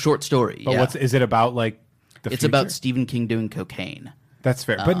 Story. It's a short story. But is it about like the It's future? about Stephen King doing cocaine. That's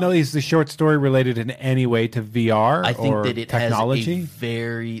fair. But no, is the short story related in any way to VR I think or that it technology? has a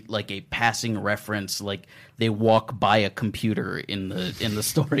very like a passing reference, like they walk by a computer in the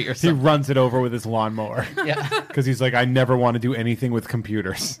story or He something. runs it over with his lawnmower. Yeah. Because he's like, I never want to do anything with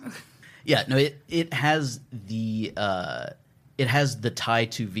computers. Yeah, no, it has the tie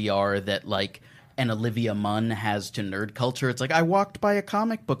to VR that like an Olivia Munn has to nerd culture. It's like I walked by a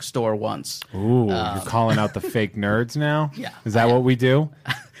comic book store once. Ooh, you're calling out the fake nerds now? Yeah. Is that what we do?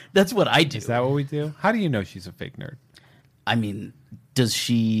 That's what I do. Is that what we do? How do you know she's a fake nerd? I mean, does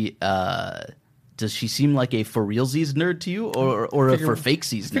she seem like a for realsies nerd to you, or a for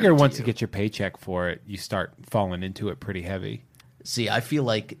fakesies nerd? I figure once to you get your paycheck for it, you start falling into it pretty heavy. See, I feel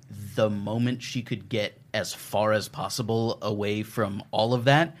like the moment she could get as far as possible away from all of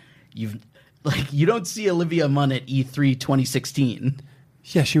that. You don't see Olivia Munn at E3 2016.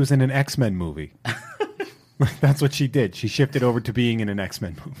 Yeah, she was in an X-Men movie. That's what she did. She shifted over to being in an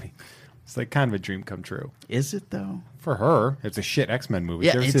X-Men movie. It's like kind of a dream come true. Is it though? For her, it's a shit X-Men movie.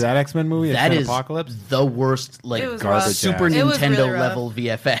 Yeah, Did you ever see that X-Men movie? That is Apocalypse? the worst, like garbage. Super It was Nintendo really rough. level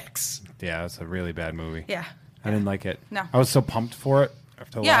VFX. Yeah, it's a really bad movie. Yeah. I didn't like it. No. I was so pumped for it.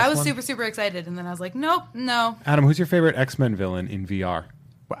 After the Yeah, last I was one. super, super excited, and then I was like, nope, no. Adam, who's your favorite X-Men villain in VR?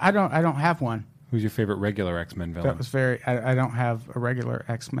 Well, I don't have one. Who's your favorite regular X-Men villain? That was I don't have a regular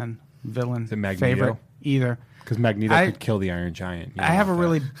X-Men villain Is it Magneto? favorite either. Because Magneto could kill the Iron Giant. You I know have a that.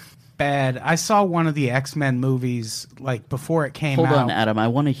 really bad. I saw one of the X-Men movies like before it came Hold out. on, Adam. I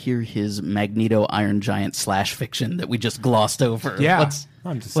want to hear his Magneto Iron Giant / fiction that we just glossed over. Yeah. What's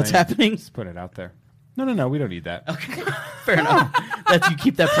I'm just what's saying, happening? Just put it out there. No, we don't need that. Okay, fair enough. You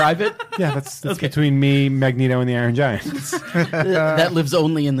keep that private. Yeah, that's Okay. between me, Magneto, and the Iron Giant. That lives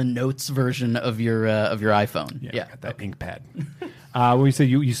only in the notes version of your iPhone. Yeah, got that ink pad. Well, you said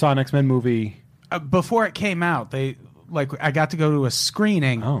you saw an X-Men movie. Before it came out, I got to go to a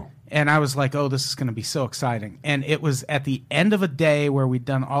screening. Oh. And I was like, oh, this is going to be so exciting. And it was at the end of a day where we'd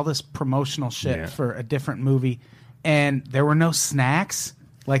done all this promotional shit Yeah. for a different movie. And there were no snacks,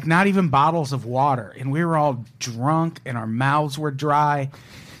 like not even bottles of water. And we were all drunk and our mouths were dry.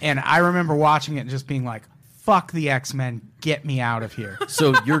 And I remember watching it and just being like, fuck the X-Men, get me out of here.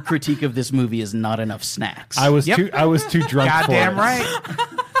 So your critique of this movie is not enough snacks. I was too drunk. Goddamn for it. right.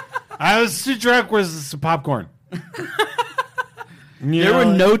 I was too drunk. Where's some popcorn? There were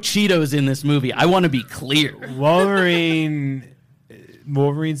no Cheetos in this movie. I want to be clear. Wolverine's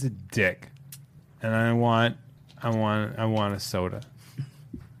a dick, and I want a soda.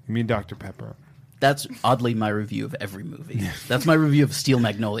 Give me Dr. Pepper. That's oddly my review of every movie. That's my review of Steel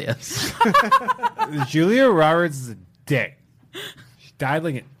Magnolias. Julia Roberts is a dick. She died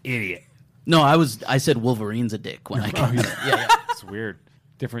like an idiot. No, I said Wolverine's a dick when I got that. Yeah. It's weird.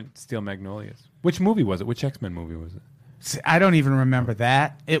 Different Steel Magnolias. Which movie was it? Which X-Men movie was it? See, I don't even remember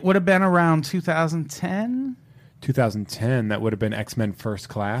that. It would have been around 2010. 2010. That would have been X-Men First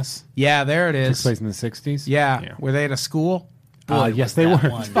Class. Yeah, there it Took is. place in the 60s. Yeah. Were they at a school? Yes, they were.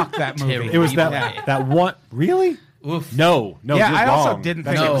 Fuck that movie. It was that one. Really? Oof. No. Yeah, you're I also wrong. didn't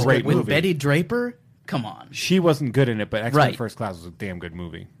That's think a it was great with movie. Betty Draper? Come on. She wasn't good in it, but X-Men Right. First Class was a damn good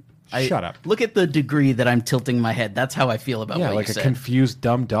movie. I- Shut up. Look at the degree that I'm tilting my head. That's how I feel about Yeah, what like you a said. confused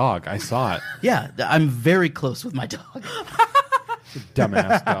dumb dog. I saw it. Yeah, I'm very close with my dog.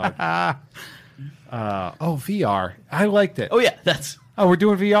 Dumbass dog. VR. I liked it. Oh yeah, that's. Oh, we're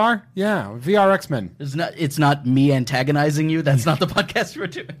doing VR? Yeah, VR X-Men. It's not me antagonizing you. That's not the podcast we're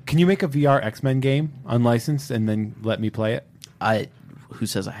doing. Can you make a VR X-Men game unlicensed and then let me play it? Who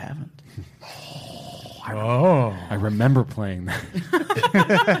says I haven't? I remember playing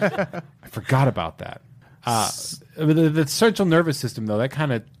that. I forgot about that. The central nervous system, though, that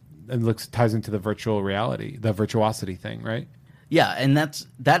kind of ties into the virtual reality, the virtuosity thing, right? Yeah, and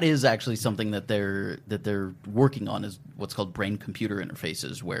that is actually something that they're working on, is what's called brain computer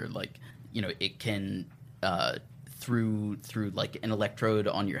interfaces, where it can through like an electrode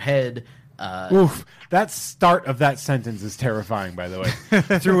on your head. Oof! That start of that sentence is terrifying. By the way,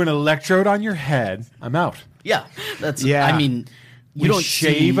 through an electrode on your head, I'm out. Yeah, that's. Yeah. I mean, you don't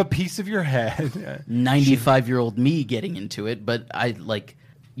shave see a piece of your head. 95-year-old me getting into it, but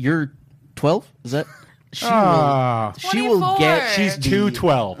you're 12. Is that? She will 24. get. She's the-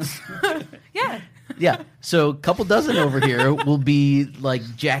 212. Yeah. Yeah. So a couple dozen over here will be like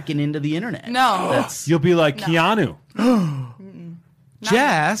jacking into the internet. No. That's You'll be like Keanu.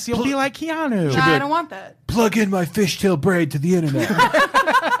 Jess, you'll be like Keanu. No, I don't want that. Plug in my fishtail braid to the internet.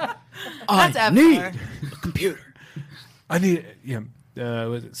 That's I need Avatar. a computer. I need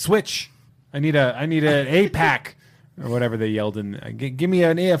was it Switch. I need an APAC or whatever they yelled in. Give me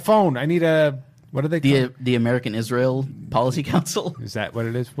a phone. I need a what are they called? The American Israel Policy Council. Is that what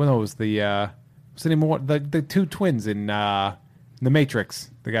it is? Well, no, it was what's the name of what the two twins in The Matrix.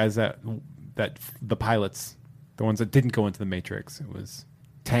 The guys that the pilots, the ones that didn't go into the Matrix. It was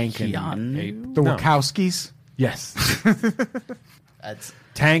Tank and Keanu? Ape. The No. Wachowskis. Yes. That's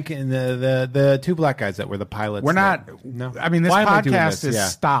Tank and the two black guys that were the pilots. We're not. No. I mean, this Why am I doing podcast this? is Yeah.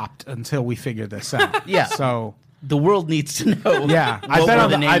 stopped until we figure this out. Yeah. So the world needs to know. Yeah. What were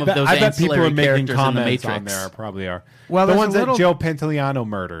the name of those I bet people ancillary are making characters in the comments Matrix. on there. Probably are. Well, the there's ones a little- that Joe Pantoliano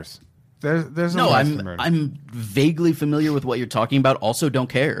murders. there's a No, little, I'm vaguely familiar with what you're talking about. Also, don't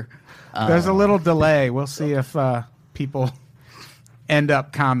care. there's a little delay. We'll see if people end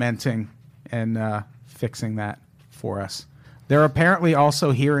up commenting and fixing that for us. They're apparently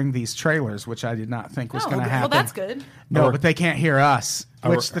also hearing these trailers, which I did not think was going to happen. Well, that's good. No, but they can't hear us,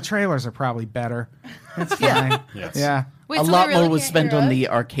 which the trailers are probably better. It's fine. Yes. Yeah. Wait, A so lot they really more was can't spent hear on us? the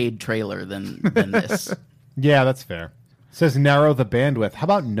arcade trailer than this. Yeah, that's fair. It says narrow the bandwidth. How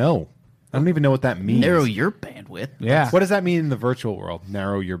about no? I don't even know what that means. Narrow your bandwidth. Yeah. What does that mean in the virtual world?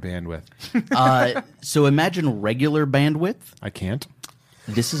 Narrow your bandwidth. So imagine regular bandwidth. I can't.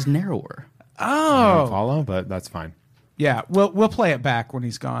 This is narrower. I don't Oh. follow, but that's fine. Yeah. We'll play it back when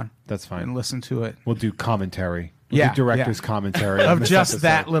he's gone That's fine. and listen to it. We'll do commentary. We'll Yeah, do director's yeah. commentary on Of this just episode.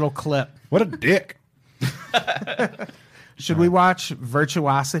 that little clip. What a dick. Should we watch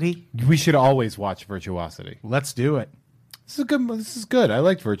Virtuosity? We should always watch Virtuosity. Let's do it. This is good. This is good. I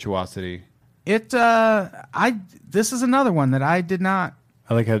liked Virtuosity. This is another one that I did not.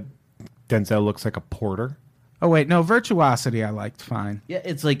 I like how Denzel looks like a porter. Oh wait, no, Virtuosity I liked fine. Yeah,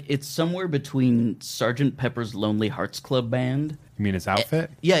 it's somewhere between Sgt. Pepper's Lonely Hearts Club Band. You mean his outfit?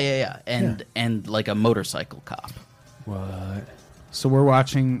 Yeah. And like a motorcycle cop. What? So we're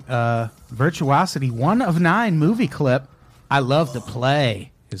watching Virtuosity, 1 of 9 movie clip. I love to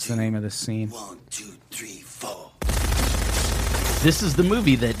play is the name of this scene. 1, 2, 3, 4. This is the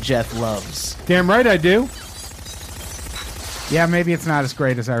movie that Jeff loves. Damn right I do. Yeah, maybe it's not as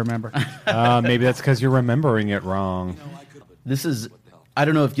great as I remember. Maybe that's because you're remembering it wrong. This is, I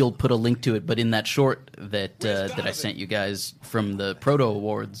don't know if you'll put a link to it, but in that short that I sent you guys from the Proto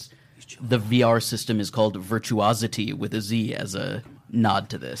Awards, the VR system is called Virtuosity with a Z as a nod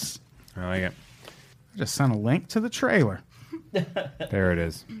to this. I like it. Just sent a link to the trailer. There it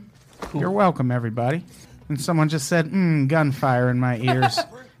is. You're welcome, everybody. And someone just said, gunfire in my ears.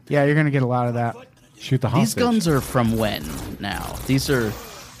 Yeah, you're going to get a lot of that. Shoot the hostage. These guns are from when now? These are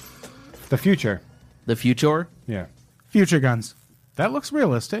the future. The future? Yeah. Future guns. That looks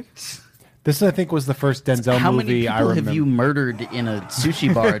realistic. This, I think, was the first Denzel How movie many I people remember. have you murdered in a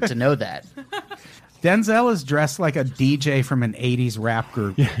sushi bar to know that? Denzel is dressed like a DJ from an 80s rap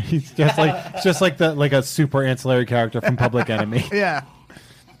group. Yeah, he's just like a super ancillary character from Public Enemy. Yeah.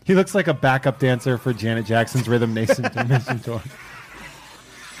 He looks like a backup dancer for Janet Jackson's Rhythm Nation tour.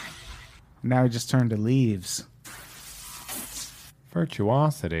 Now he just turned to leaves.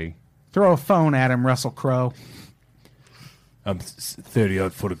 Virtuosity. Throw a phone at him, Russell Crowe.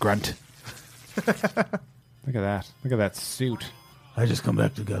 30-odd foot of grunt. Look at that. Look at that suit. I just come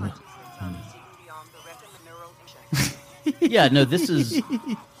back together. Yeah, no, this is...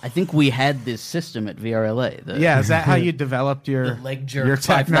 I think we had this system at VRLA. Yeah, is that how you developed your, The leg jerk your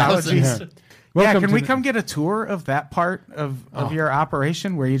technology? 5000. Yeah, Welcome can to we the- come get a tour of that part of your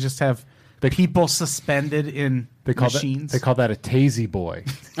operation where you just have people suspended in machines? They call that a tasy boy.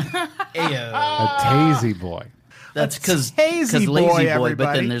 Ayo. A tasy boy. That's because Tazy lazy boy, boy, but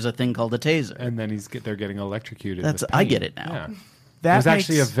everybody. then there's a thing called a taser. And then they're getting electrocuted. That's with I pain. get it now. Yeah. That It was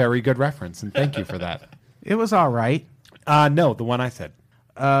actually a makes- very good reference, and thank you for that. It was all right. No, the one I said.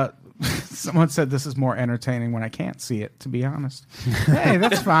 Someone said this is more entertaining when I can't see it, to be honest. Hey,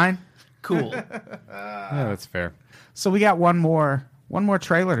 that's fine. Cool. Yeah, that's fair. So we got one more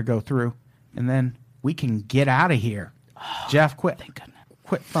trailer to go through, and then we can get out of here. Jeff, quit. Thank goodness.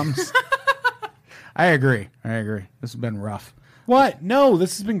 Quit thumbs. I agree. This has been rough. What? No,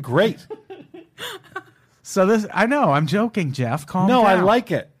 this has been great. So this, I know, I'm joking, Jeff. Calm No, down. I like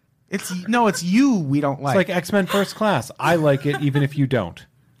it. It's you we don't like. It's like X-Men First Class. I like it even if you don't.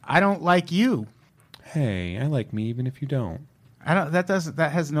 I don't like you. Hey, I like me even if you don't. I don't. That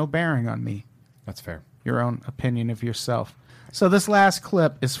has no bearing on me. That's fair. Your own opinion of yourself. So this last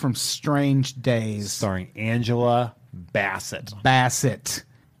clip is from Strange Days, Starring Angela Bassett.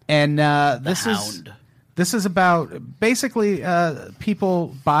 And this is about basically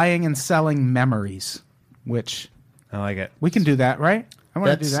people buying and selling memories, which I like it. we can do that, right? I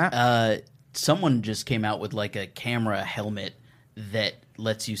want to do That's, that. someone just came out with like a camera helmet that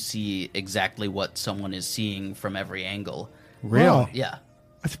lets you see exactly what someone is seeing from every angle. Really? Yeah.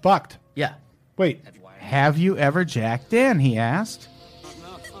 It's fucked. Yeah. Wait. Have you ever jacked in? He asked.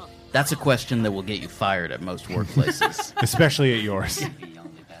 That's a question that will get you fired at most workplaces. Especially at yours.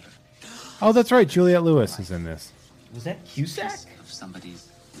 Oh, that's right. Juliette Lewis is in this. Was that Cusack?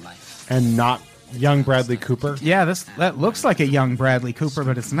 And not young Bradley Cooper. Yeah, that looks like a young Bradley Cooper,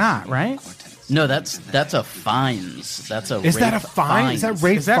 but it's not, right? No, that's a Fiennes. That's a Is that a Ralph Fiennes? Is that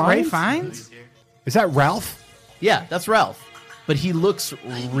Ray Is that Ray Fiennes? Fiennes? Is that Ralph? Yeah, that's Ralph. But he looks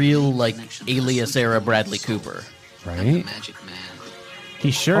real like Alias era Bradley Cooper. Right?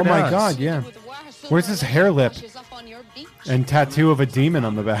 He sure Oh does. my god, yeah. Where's his hair lip? And tattoo of a demon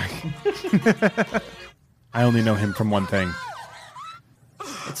on the back. I only know him from one thing.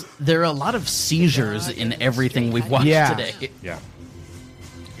 There are a lot of seizures in everything we've watched today. Yeah.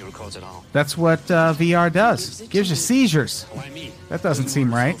 He records it all. That's what VR does. Gives you seizures. That doesn't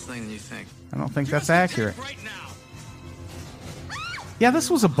seem right. I don't think that's accurate. Yeah, this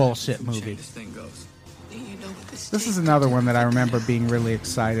was a bullshit movie. This is another one that I remember being really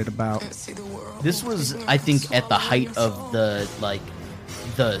excited about. This was, I think, at the height of the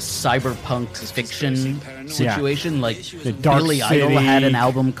cyberpunk fiction situation. Like, The Dark Billy Idol City. had an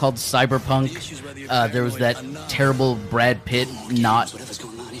album called Cyberpunk. There was that terrible Brad Pitt, not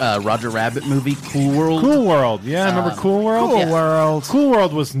Roger Rabbit movie, Cool World. Cool World. Yeah, remember Cool World? Cool World. Cool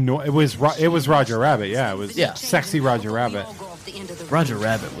World was it was Roger Rabbit. Yeah, it was sexy Roger Rabbit. Roger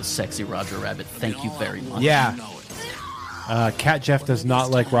Rabbit was sexy Roger Rabbit. Thank you very much. Yeah. Cat Jeff does not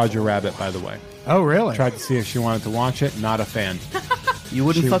like Roger Rabbit, by the way. Oh, really? Tried to see if she wanted to watch it. Not a fan. You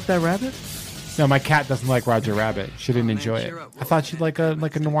wouldn't fuck that rabbit? No, my cat doesn't like Roger Rabbit. She didn't enjoy it. I thought she'd like a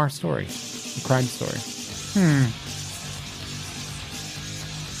noir story, a crime story.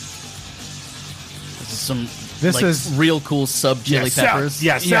 This is real cool sub Chili Peppers.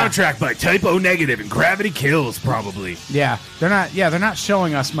 Soundtrack by Typo Negative and Gravity Kills, probably. Yeah, they're not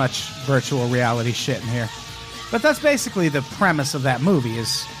showing us much virtual reality shit in here. But that's basically the premise of that movie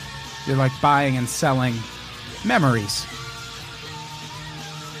is you're like buying and selling memories.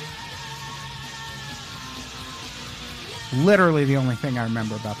 Literally the only thing I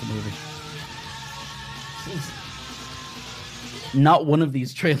remember about the movie. Not one of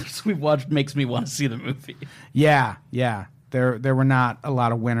these trailers we've watched makes me want to see the movie. Yeah. There were not a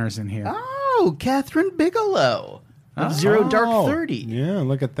lot of winners in here. Oh, Catherine Bigelow of Zero Dark 30. Yeah,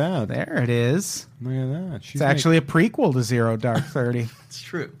 look at that. There it is. Look at that. It's actually a prequel to Zero Dark 30. It's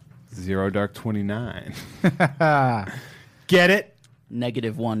true. Zero Dark 29. Get it?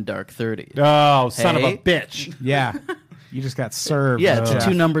 -1 Dark 30. Oh, son of a Hey? bitch. Yeah. You just got served. Yeah, it's Jeff. a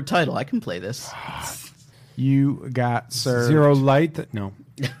 2-number title. I can play this. You got served. Zero Light? No.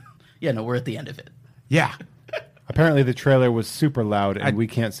 Yeah, no, we're at the end of it. Yeah. Apparently the trailer was super loud and we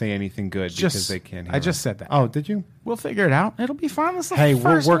can't say anything good because they can't hear I just us. said that. Oh, did you? We'll figure it out. It'll be fun. This is Hey, the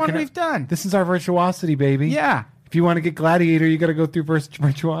first we're working one we've done. This is our virtuosity, baby. Yeah. If you want to get Gladiator, you got to go through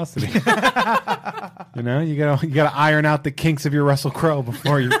virtuosity. You know, you got to iron out the kinks of your Russell Crowe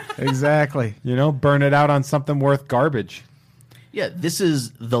before you Exactly. burn it out on something worth garbage. Yeah, this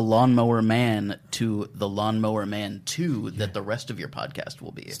is the Lawnmower Man to the Lawnmower Man 2 that the rest of your podcast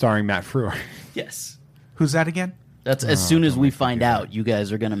will be. Starring Matt Frewer. Yes. Who's that again? That's as soon as we find out, you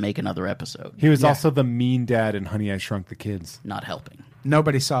guys are going to make another episode. He was also the mean dad in Honey, I Shrunk the Kids. Not helping.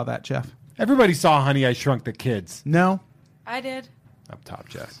 Nobody saw that, Jeff. Everybody saw Honey, I Shrunk the Kids. No. I did. Up top,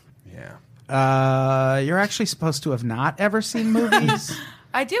 Jess. Yeah. You're actually supposed to have not ever seen movies.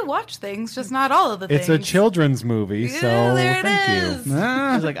 I do watch things, just not all of the It's things. a children's movie, so Yeah, there it thank you. is.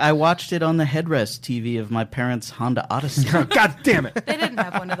 I was like, I watched it on the headrest TV of my parents' Honda Odyssey. God damn it. They didn't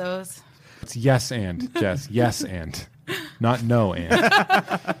have one of those. It's yes and, Jess. Yes and. Not no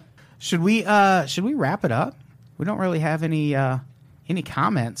and. Should we wrap it up? We don't really have any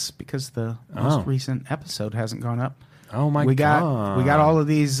comments because the most recent episode hasn't gone up. Oh my we god. We got all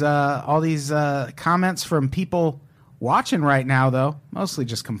these comments from people watching right now, though. Mostly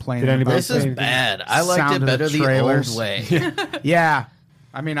just complaining. Did anybody This say is anything? bad. I liked Sound it of better the trailers. old way. Yeah.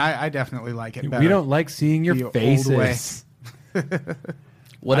 I mean, I definitely like it better. We don't like seeing your The old faces.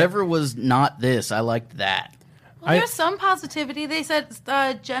 Whatever was not this, I liked that. Well, there's some positivity. They said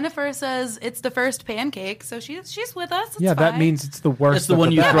Jennifer says it's the first pancake, so she's with us. It's Yeah, that fine. means it's the worst. It's the of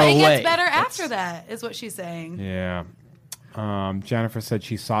one you best. throw But it away. gets better after that, is what she's saying. Yeah. Jennifer said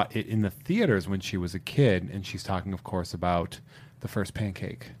she saw it in the theaters when she was a kid, and she's talking, of course, about the first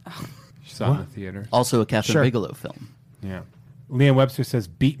pancake. She saw it in the theater. Also a Catherine Sure. Bigelow film. Yeah. Leanne Webster says,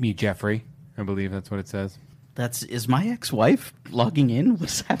 "Beat me, Jeffrey." I believe that's what it says. Is my ex-wife logging in?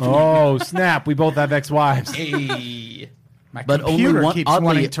 What's happening? Oh, snap. We both have ex-wives. Hey. My But only computer one- keeps oddly-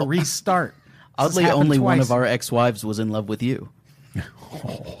 wanting to restart. This Oddly, has happened only one twice. of our ex-wives was in love with you.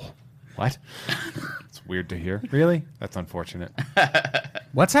 What? It's weird to hear. Really? That's unfortunate.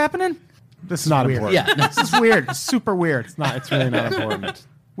 What's happening? This is Not weird. important. Yeah. This is weird. It's super weird. It's really not important.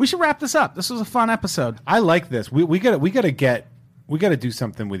 We should wrap this up. This was a fun episode. I like this. We gotta do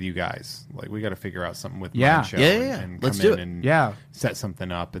something with you guys. Like we gotta figure out something with Yeah. Mind Show Yeah. and Let's come do in it. and Yeah. set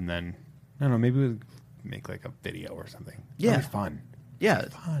something up, and then I don't know. Maybe we'll make like a video or something. Yeah. That'd be fun. Yeah.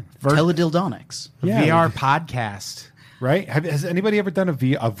 Fun. Teledildonics. Yeah. VR podcast. Right? Has anybody ever done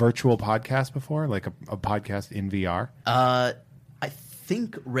a virtual podcast before, like a podcast in VR? I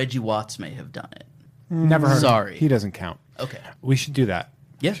think Reggie Watts may have done it. Never heard. Sorry. He doesn't count. Okay. We should do that.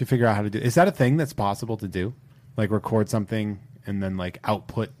 Yeah. We should figure out how to do. Is that a thing that's possible to do? Like record something and then like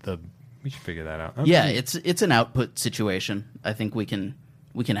output the. We should figure that out. Yeah, it's an output situation. I think we can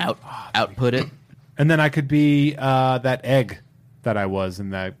output it. And then I could be that egg that I was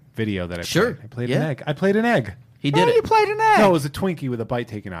in that video that I played. I played an egg. I played an egg. He did it. You played an egg. No, it was a Twinkie with a bite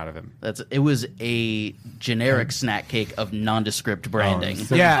taken out of him. It was a generic snack cake of nondescript branding.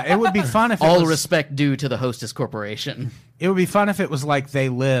 Yeah, it would be fun if it all was, respect due to the Hostess Corporation. It would be fun if it was like They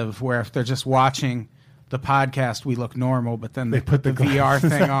Live, where if they're just watching the podcast, we look normal, but then they put the VR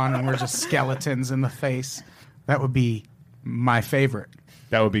thing on and we're just skeletons in the face. That would be my favorite.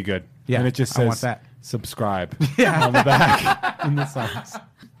 That would be good. Yeah, and it just I says want that. Subscribe on the back in the signs.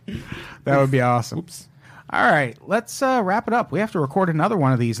 That would be awesome. Oops. All right, let's wrap it up. We have to record another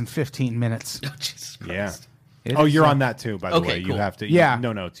one of these in 15 minutes. Oh, Jesus Christ. Yeah. It Oh, is, you're on that too, by the okay, way. You cool. have to. Yeah.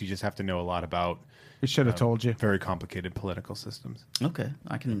 No notes. You just have to know a lot about. We should have told you. Very complicated political systems. Okay,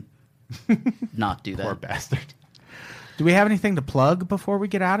 I can not do that. Poor bastard. Do we have anything to plug before we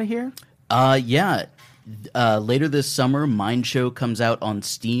get out of here? Yeah. Later this summer, Mind Show comes out on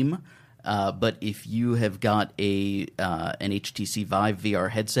Steam. But if you have got an HTC Vive VR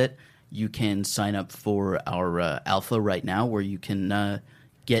headset, you can sign up for our alpha right now, where you can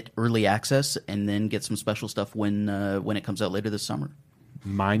get early access and then get some special stuff when it comes out later this summer.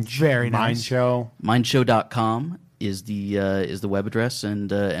 Very nice. Mind Show. Mindshow.com is the web address,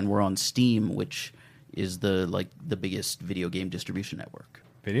 and we're on Steam, which is the biggest video game distribution network.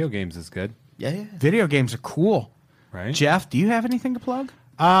 Video games is good. Yeah. Video games are cool. Right. Jeff, do you have anything to plug?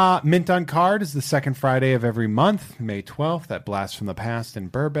 Mint on Card is the second Friday of every month, May 12th. That Blast from the Past in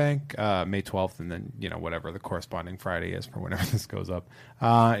Burbank, May 12th, and then whatever the corresponding Friday is for whenever this goes up.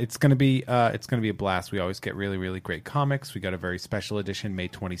 It's gonna be a blast. We always get really, really great comics. We got a very special edition May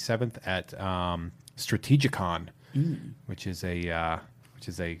 27th at Strategicon, which is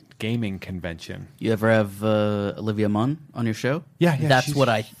a gaming convention. You ever have Olivia Munn on your show? Yeah. That's she's what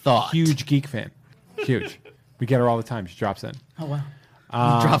I thought. Huge geek fan. Huge. We get her all the time. She drops in. Oh, wow.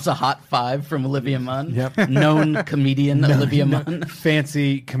 Drops a hot 5 from Olivia Munn. Yep. Known comedian Olivia Munn.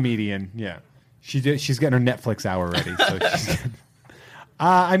 Fancy comedian. Yeah. She's getting her Netflix hour ready. So she's good.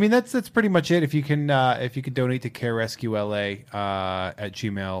 I mean, that's pretty much it. If you can donate to Care Rescue LA at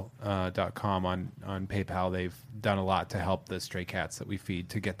gmail.com on PayPal, they've done a lot to help the stray cats that we feed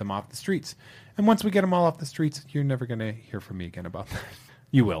to get them off the streets. And once we get them all off the streets, you're never going to hear from me again about that.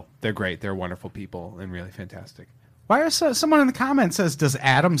 You will. They're great. They're wonderful people and really fantastic. Why is someone in the comments says, does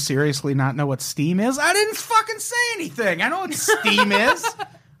Adam seriously not know what Steam is? I didn't fucking say anything. I know what Steam is.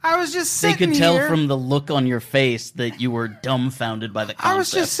 I was just sitting here. They could tell from the look on your face that you were dumbfounded by the concept. I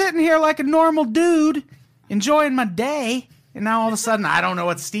was just sitting here like a normal dude, enjoying my day, and now all of a sudden I don't know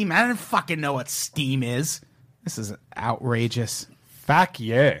what Steam is. I didn't fucking know what Steam is. This is outrageous. Fuck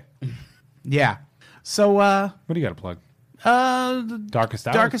yeah. Yeah. So, what do you got to plug? Darkest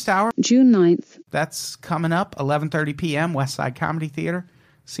Hour. Darkest Hour. June 9th. That's coming up, 11:30 p.m., West Side Comedy Theater.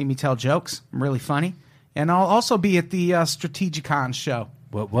 See me tell jokes. I'm really funny. And I'll also be at the Strategicon show.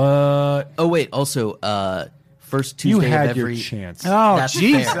 What? Oh, wait. Also, first Tuesday you had of every... your chance. Oh, That's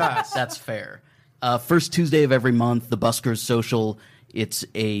Jesus. Fair. That's fair. First Tuesday of every month, the Buskers Social. It's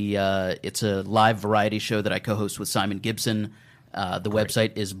a live variety show that I co-host with Simon Gibson. The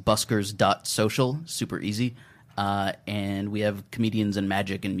website is buskers.social. Super easy. And we have comedians and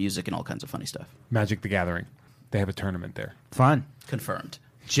magic and music and all kinds of funny stuff. Magic the Gathering. They have a tournament there. Fun. Confirmed.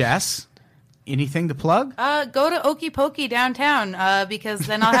 Jess, anything to plug? Go to Okey Pokey downtown because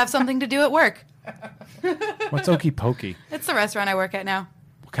then I'll have something to do at work. What's Okey Pokey? It's the restaurant I work at now.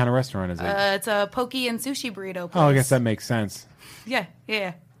 What kind of restaurant is it? It's a poke and sushi burrito place. Oh, I guess that makes sense. Yeah.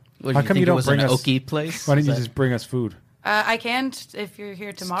 What, How come you don't bring an us Oki place? Why didn't you just bring us food? I can't if you're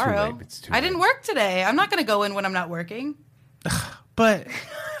here tomorrow. late. It's too I didn't work today. I'm not going to go in when I'm not working. But,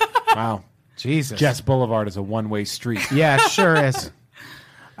 Wow. Jesus. Jess Boulevard is a one-way street. Yeah, it sure is.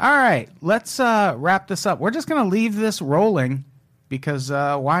 All right, let's wrap this up. We're just going to leave this rolling because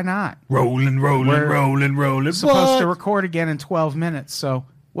why not? Rolling. We're supposed to record again in 12 minutes, so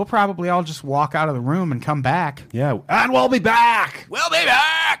we'll probably all just walk out of the room and come back. Yeah, and we'll be back. We'll be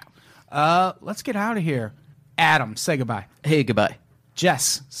back. Let's get out of here. Adam, say goodbye. Hey, goodbye.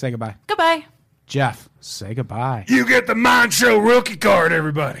 Jess, say goodbye. Goodbye. Jeff, say goodbye. You get the Mind Show rookie card,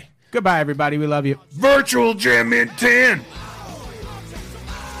 everybody. Goodbye, everybody. We love you. Virtual Gem in 10.